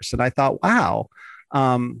readers. And I thought, wow,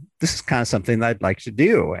 this is kind of something that I'd like to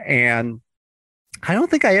do. And I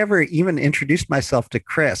don't think I ever even introduced myself to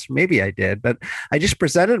Chris. Maybe I did, but I just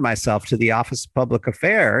presented myself to the Office of Public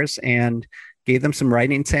Affairs and gave them some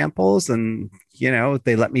writing samples, and,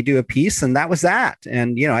 they let me do a piece, and that was that.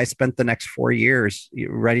 And, I spent the next 4 years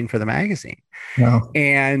writing for the magazine. Wow.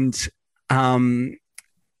 And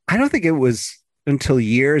I don't think it was until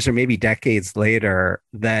years or maybe decades later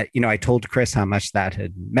that, I told Chris how much that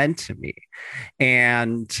had meant to me.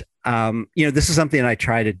 And, this is something I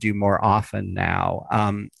try to do more often now.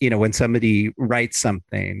 When somebody writes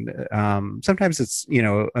something, sometimes it's,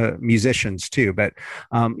 musicians too, but,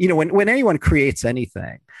 when anyone creates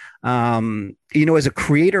anything, as a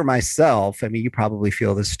creator myself, I mean, you probably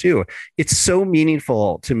feel this too. It's so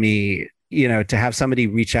meaningful to me, to have somebody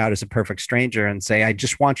reach out as a perfect stranger and say, I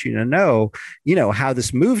just want you to know, how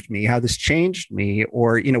this moved me, how this changed me,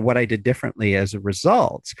 or, what I did differently as a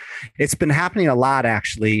result. It's been happening a lot,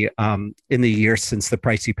 actually, in the years since The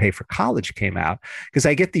Price You Pay for College came out, because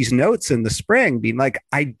I get these notes in the spring being like,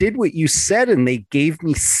 I did what you said, and they gave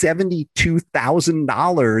me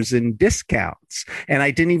 $72,000 in discounts. And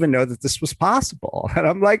I didn't even know that this was possible. And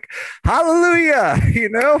I'm like, hallelujah,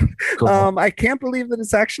 cool. I can't believe that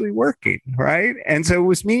it's actually working. Right. And so it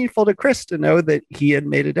was meaningful to Chris to know that he had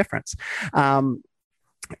made a difference. So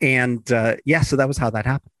that was how that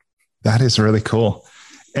happened. That is really cool.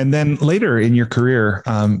 And then later in your career,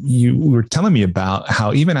 you were telling me about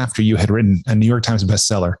how even after you had written a New York Times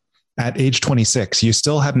bestseller at age 26, you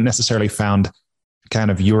still hadn't necessarily found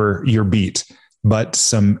kind of your beat,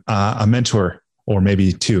 but a mentor or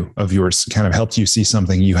maybe 2 of yours kind of helped you see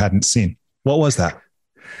something you hadn't seen. What was that?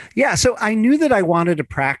 Yeah, so I knew that I wanted to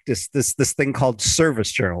practice this thing called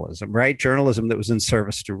service journalism, right? Journalism that was in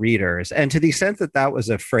service to readers. And to the extent that that was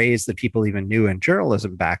a phrase that people even knew in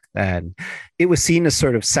journalism back then, it was seen as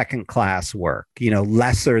sort of second class work,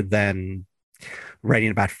 lesser than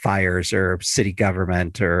writing about fires or city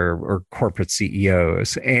government or corporate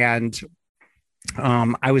CEOs. And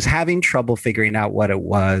I was having trouble figuring out what it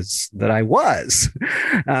was that I was.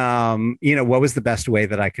 What was the best way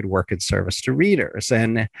that I could work in service to readers?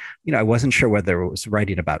 And, I wasn't sure whether it was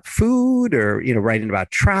writing about food or, writing about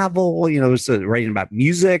travel, it was writing about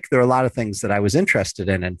music. There are a lot of things that I was interested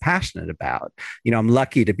in and passionate about. I'm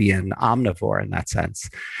lucky to be an omnivore in that sense.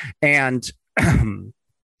 And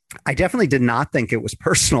I definitely did not think it was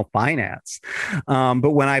personal finance.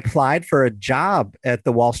 But when I applied for a job at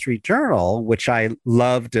the Wall Street Journal, which I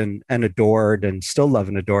loved and adored and still love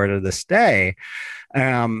and adore to this day,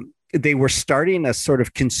 they were starting a sort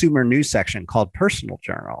of consumer news section called Personal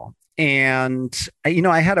Journal. And,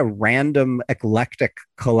 I had a random eclectic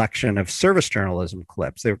collection of service journalism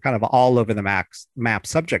clips. They were kind of all over the map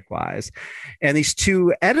subject wise. And these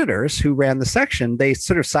two editors who ran the section, they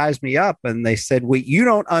sort of sized me up and they said, what you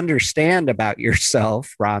don't understand about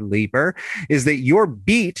yourself, Ron Lieber, is that your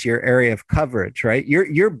beat, your area of coverage, right?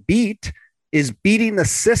 Your beat is beating the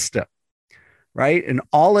system, right? In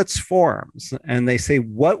all its forms. And they say,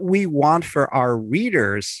 what we want for our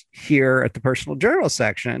readers here at the Personal Journal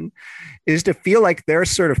section is to feel like they're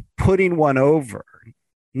sort of putting one over,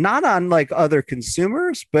 not on like other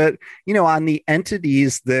consumers, but, on the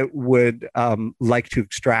entities that would like to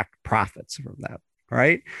extract profits from them.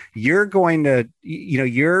 Right. You're going to,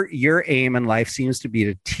 your aim in life seems to be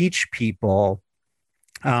to teach people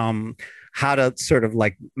how to sort of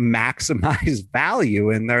like maximize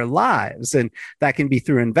value in their lives. And that can be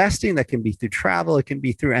through investing, that can be through travel, it can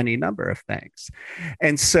be through any number of things.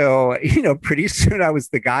 And so, pretty soon I was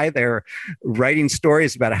the guy there writing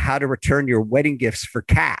stories about how to return your wedding gifts for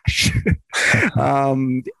cash.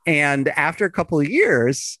 And after a couple of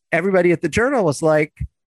years, everybody at the Journal was like,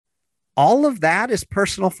 all of that is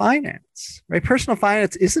personal finance, right? Personal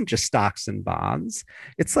finance isn't just stocks and bonds.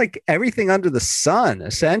 It's like everything under the sun,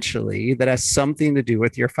 essentially, that has something to do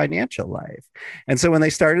with your financial life. And so when they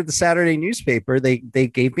started the Saturday newspaper, they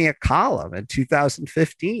gave me a column in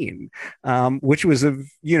 2015, which was a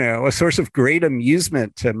source of great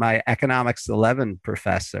amusement to my economics 11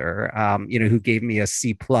 professor, who gave me a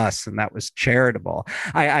C+, and that was charitable.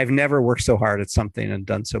 I've never worked so hard at something and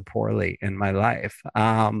done so poorly in my life.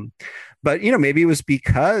 But, maybe it was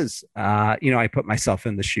because, I put myself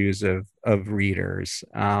in the shoes of readers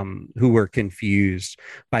who were confused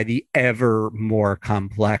by the ever more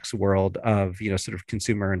complex world of, sort of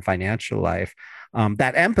consumer and financial life.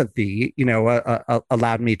 That empathy,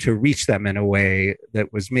 allowed me to reach them in a way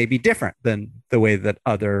that was maybe different than the way that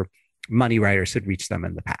other money writers had reached them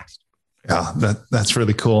in the past. Yeah, that's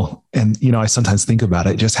really cool. And, I sometimes think about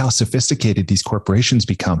it, just how sophisticated these corporations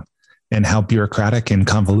become, and how bureaucratic and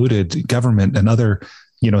convoluted government and other,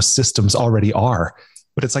 systems already are.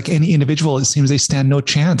 But it's like any individual, it seems they stand no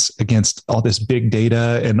chance against all this big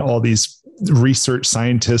data and all these research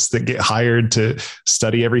scientists that get hired to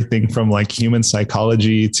study everything from like human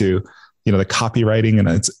psychology to, the copywriting. And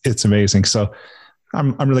it's amazing. So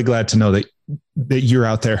I'm really glad to know that you're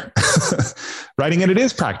out there writing, and it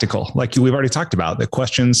is practical. Like we've already talked about the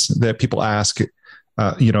questions that people ask,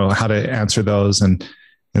 how to answer those and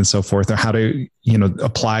so forth, or how to,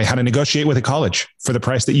 apply, how to negotiate with a college for the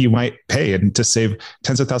price that you might pay and to save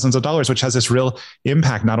tens of thousands of dollars, which has this real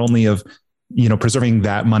impact, not only of, preserving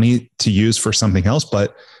that money to use for something else,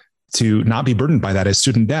 but to not be burdened by that as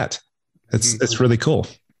student debt. It's really cool.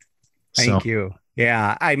 Thank you.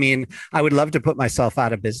 Yeah. I mean, I would love to put myself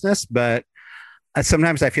out of business, but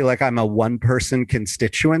sometimes I feel like I'm a one-person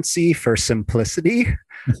constituency for simplicity.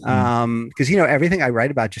 Because, everything I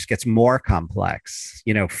write about just gets more complex,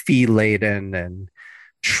 fee laden and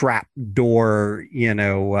trap door,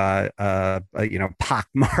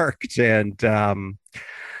 pockmarked. And,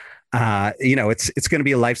 it's going to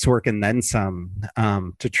be a life's work and then some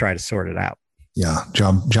to try to sort it out. Yeah.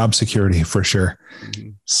 Job security for sure. Mm-hmm.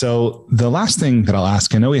 So the last thing that I'll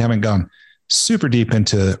ask, I know we haven't gone super deep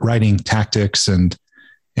into writing tactics and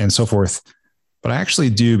so forth, but I actually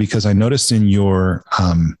do, because I noticed in your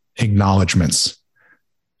acknowledgements,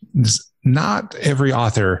 not every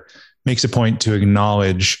author makes a point to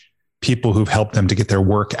acknowledge people who've helped them to get their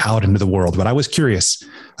work out into the world. But I was curious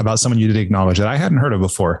about someone you did acknowledge that I hadn't heard of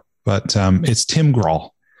before, but it's Tim Grahl.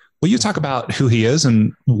 Will you talk about who he is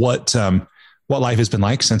and what life has been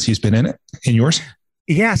like since he's been in yours?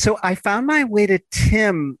 Yeah. So I found my way to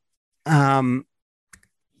Tim.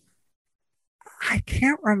 I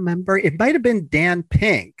can't remember. It might have been Dan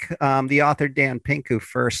Pink, the author Dan Pink, who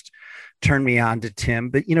first turned me on to Tim.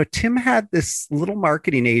 But Tim had this little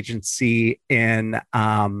marketing agency in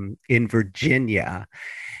Virginia,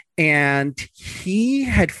 and he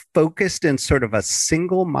had focused in sort of a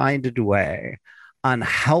single-minded way on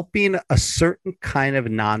helping a certain kind of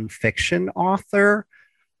nonfiction author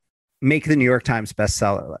make the New York Times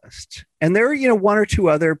bestseller list. And there are, one or two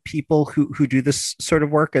other people who do this sort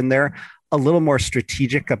of work, and they're a little more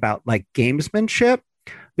strategic about like gamesmanship.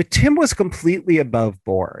 But Tim was completely above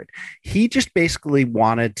board. He just basically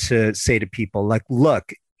wanted to say to people like,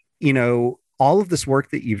 look, all of this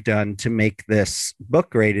work that you've done to make this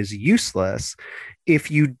book great is useless if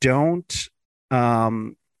you don't,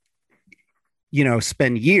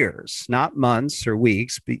 spend years, not months or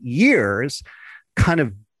weeks, but years kind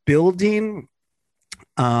of building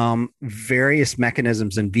various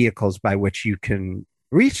mechanisms and vehicles by which you can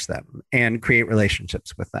reach them and create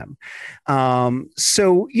relationships with them.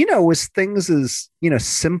 So, as things as,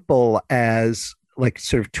 simple as like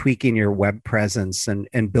sort of tweaking your web presence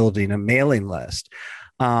and building a mailing list.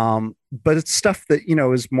 But it's stuff that,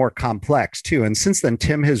 is more complex too. And since then,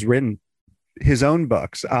 Tim has written his own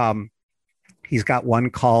books. He's got one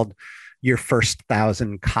called Your First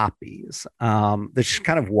 1,000 Copies that just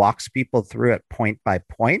kind of walks people through it point by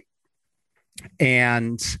point.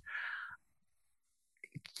 And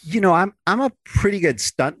I'm a pretty good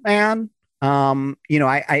stunt man.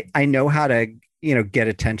 I know how to, get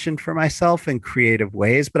attention for myself in creative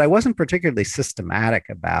ways, but I wasn't particularly systematic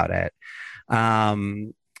about it.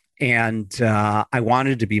 And I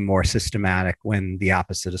wanted to be more systematic when The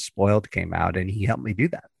Opposite of Spoiled came out, and he helped me do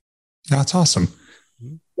that. That's awesome.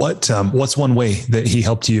 What's one way that he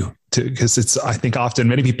helped you to, because I think often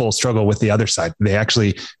many people struggle with the other side. They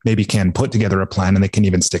actually maybe can put together a plan and they can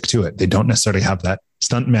even stick to it. They don't necessarily have that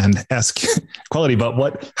stuntman-esque quality,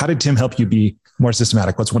 but how did Tim help you be more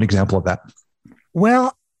systematic? What's one example of that?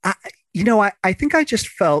 Well, I think I just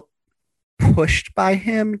felt pushed by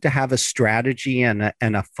him to have a strategy and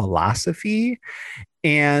a philosophy.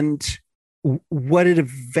 And what it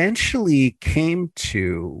eventually came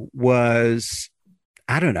to was,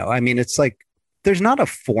 I don't know. I mean, it's like there's not a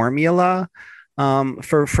formula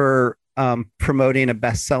for promoting a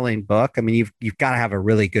best-selling book. I mean, you've got to have a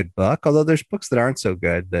really good book, although there's books that aren't so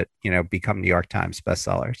good that become New York Times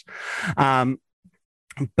bestsellers.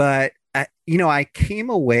 But I came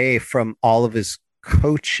away from all of his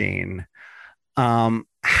coaching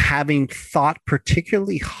having thought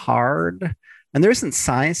particularly hard. And there isn't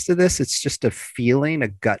science to this. It's just a feeling, a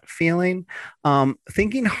gut feeling,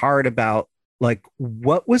 thinking hard about like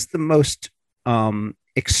what was the most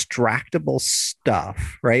extractable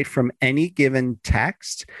stuff, right, from any given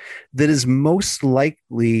text that is most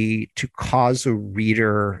likely to cause a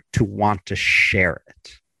reader to want to share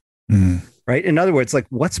it. Right. In other words, like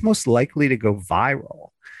what's most likely to go viral.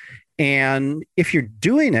 And if you're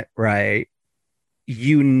doing it right,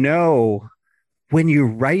 when you're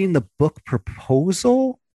writing the book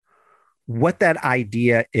proposal, what that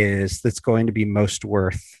idea is that's going to be most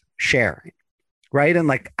worth sharing. Right. And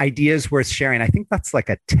like ideas worth sharing. I think that's like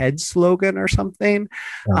a TED slogan or something.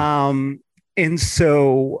 Yeah. And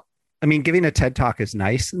so, I mean, giving a TED talk is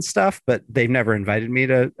nice and stuff, but they've never invited me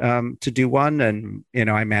to do one. And,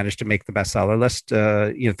 I managed to make the bestseller list,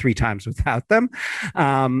 3 times without them.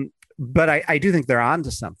 But I do think they're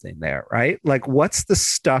onto something there, right? Like what's the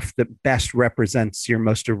stuff that best represents your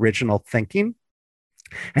most original thinking?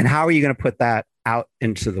 And how are you going to put that out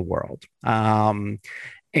into the world?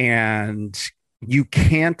 And you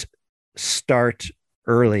can't start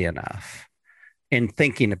early enough in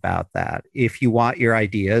thinking about that if you want your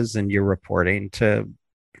ideas and your reporting to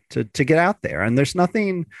get out there. And there's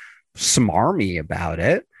nothing smarmy about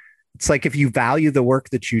it. It's like if you value the work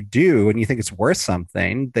that you do and you think it's worth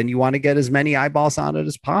something, then you want to get as many eyeballs on it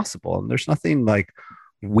as possible. And there's nothing like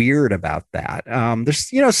weird about that. There's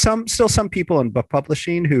still some people in book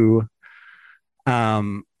publishing who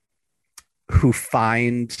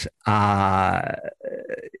find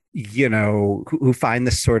who find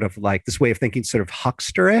this sort of like this way of thinking sort of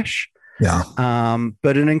hucksterish. Yeah.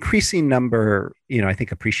 But an increasing number, I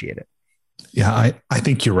think appreciate it. Yeah, I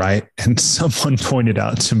think you're right. And someone pointed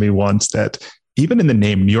out to me once that even in the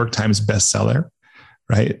name New York Times bestseller,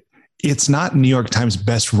 right? It's not New York Times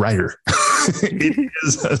best writer. It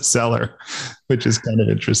is a seller, which is kind of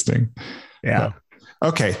interesting. Yeah.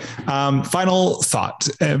 Okay. Final thought.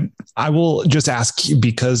 I will just ask you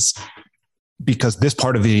because this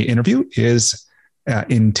part of the interview is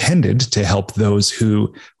intended to help those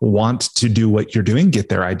who want to do what you're doing, get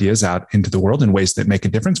their ideas out into the world in ways that make a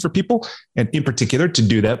difference for people. And in particular, to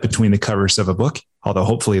do that between the covers of a book, although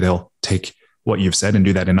hopefully they'll take what you've said and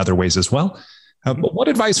do that in other ways as well. But what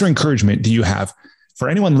advice or encouragement do you have for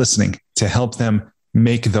anyone listening to help them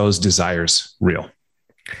make those desires real?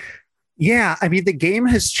 Yeah, I mean, the game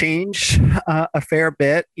has changed a fair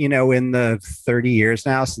bit, in the 30 years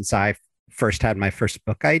now since I first had my first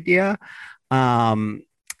book idea. Back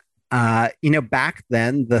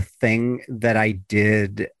then, the thing that I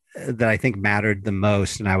did that I think mattered the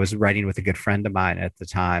most, and I was writing with a good friend of mine at the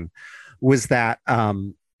time, was that,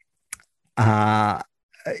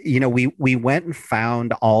 we went and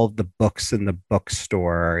found all of the books in the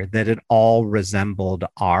bookstore that had all resembled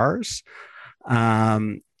ours.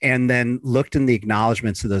 And then looked in the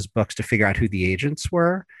acknowledgments of those books to figure out who the agents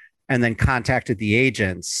were, and then contacted the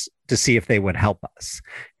agents to see if they would help us.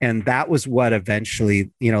 And that was what eventually,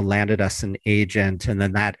 landed us an agent. And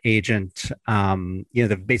then that agent,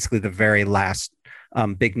 basically the very last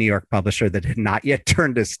big New York publisher that had not yet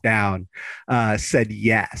turned us down, said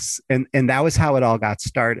yes. And that was how it all got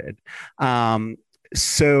started. That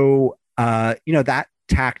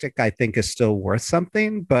tactic, I think, is still worth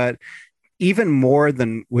something, but even more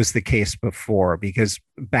than was the case before, because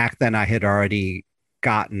back then I had already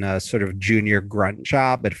gotten a sort of junior grunt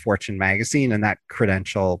job at Fortune magazine, and that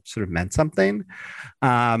credential sort of meant something.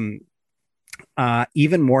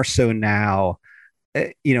 Even more so now,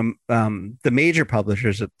 the major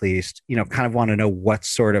publishers, at least, kind of want to know what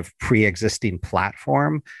sort of pre-existing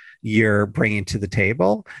platform you're bringing to the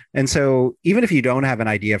table. And so even if you don't have an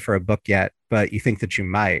idea for a book yet, but you think that you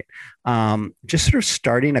might, just sort of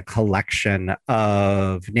starting a collection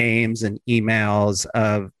of names and emails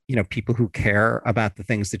of, people who care about the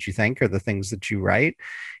things that you think or the things that you write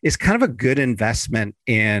is kind of a good investment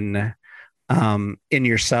in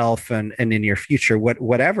yourself and in your future,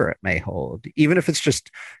 whatever it may hold, even if it's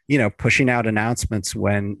just, pushing out announcements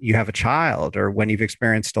when you have a child or when you've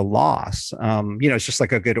experienced a loss. It's just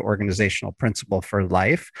like a good organizational principle for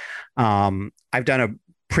life. I've done a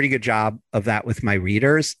pretty good job of that with my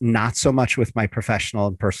readers, not so much with my professional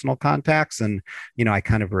and personal contacts. And, I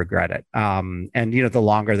kind of regret it. The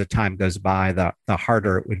longer the time goes by, the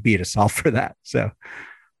harder it would be to solve for that. So.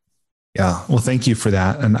 Yeah. Well, thank you for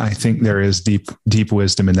that. And I think there is deep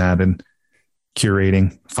wisdom in that, and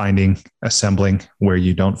curating, finding, assembling where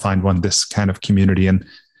you don't find this kind of community. And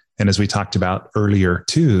as we talked about earlier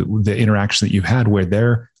too, the interaction that you had where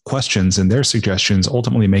their questions and their suggestions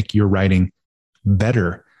ultimately make your writing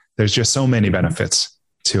better. There's just so many benefits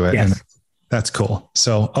to it. Yes. And that's cool.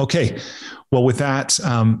 So, okay. Well, with that,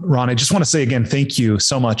 Ron, I just want to say again, thank you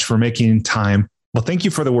so much for making time. Well, thank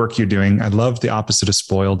you for the work you're doing. I love The Opposite of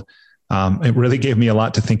Spoiled. It really gave me a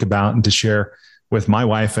lot to think about and to share with my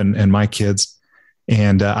wife and my kids.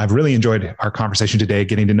 And I've really enjoyed our conversation today,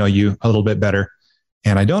 getting to know you a little bit better.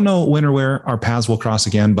 And I don't know when or where our paths will cross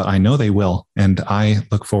again, but I know they will. And I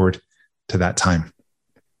look forward to that time.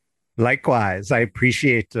 Likewise, I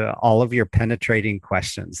appreciate all of your penetrating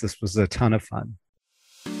questions. This was a ton of fun.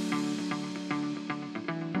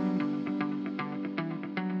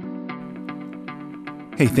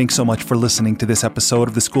 Hey, thanks so much for listening to this episode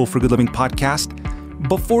of the School for Good Living podcast.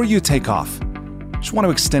 Before you take off, I just want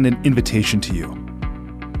to extend an invitation to you.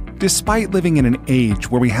 Despite living in an age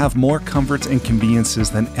where we have more comforts and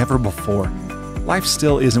conveniences than ever before, life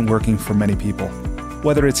still isn't working for many people.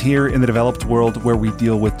 Whether it's here in the developed world where we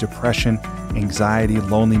deal with depression, anxiety,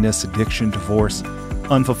 loneliness, addiction, divorce,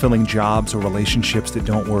 unfulfilling jobs or relationships that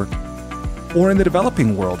don't work, or in the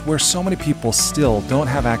developing world where so many people still don't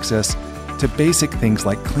have access to basic things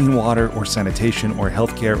like clean water or sanitation or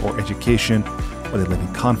healthcare or education, or they live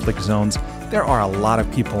in conflict zones, there are a lot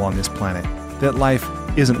of people on this planet that life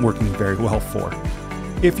isn't working very well for.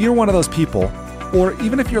 If you're one of those people, or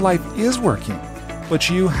even if your life is working, but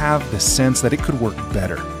you have the sense that it could work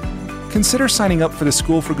better, consider signing up for the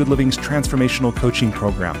School for Good Living's transformational coaching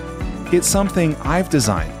program. It's something I've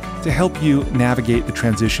designed to help you navigate the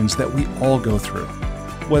transitions that we all go through.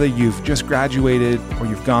 Whether you've just graduated, or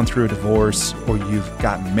you've gone through a divorce, or you've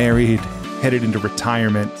gotten married, headed into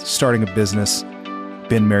retirement, starting a business,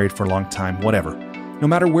 been married for a long time, whatever. No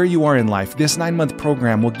matter where you are in life, this 9-month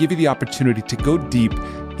program will give you the opportunity to go deep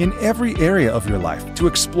in every area of your life, to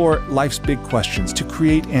explore life's big questions, to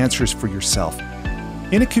create answers for yourself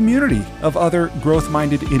in a community of other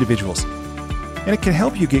growth-minded individuals. And it can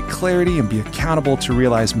help you get clarity and be accountable to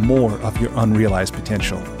realize more of your unrealized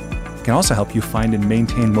potential. It can also help you find and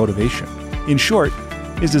maintain motivation. In short,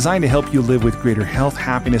 it's designed to help you live with greater health,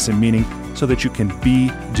 happiness, and meaning so that you can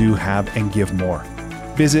be, do, have, and give more.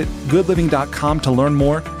 Visit goodliving.com to learn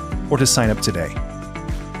more or to sign up today.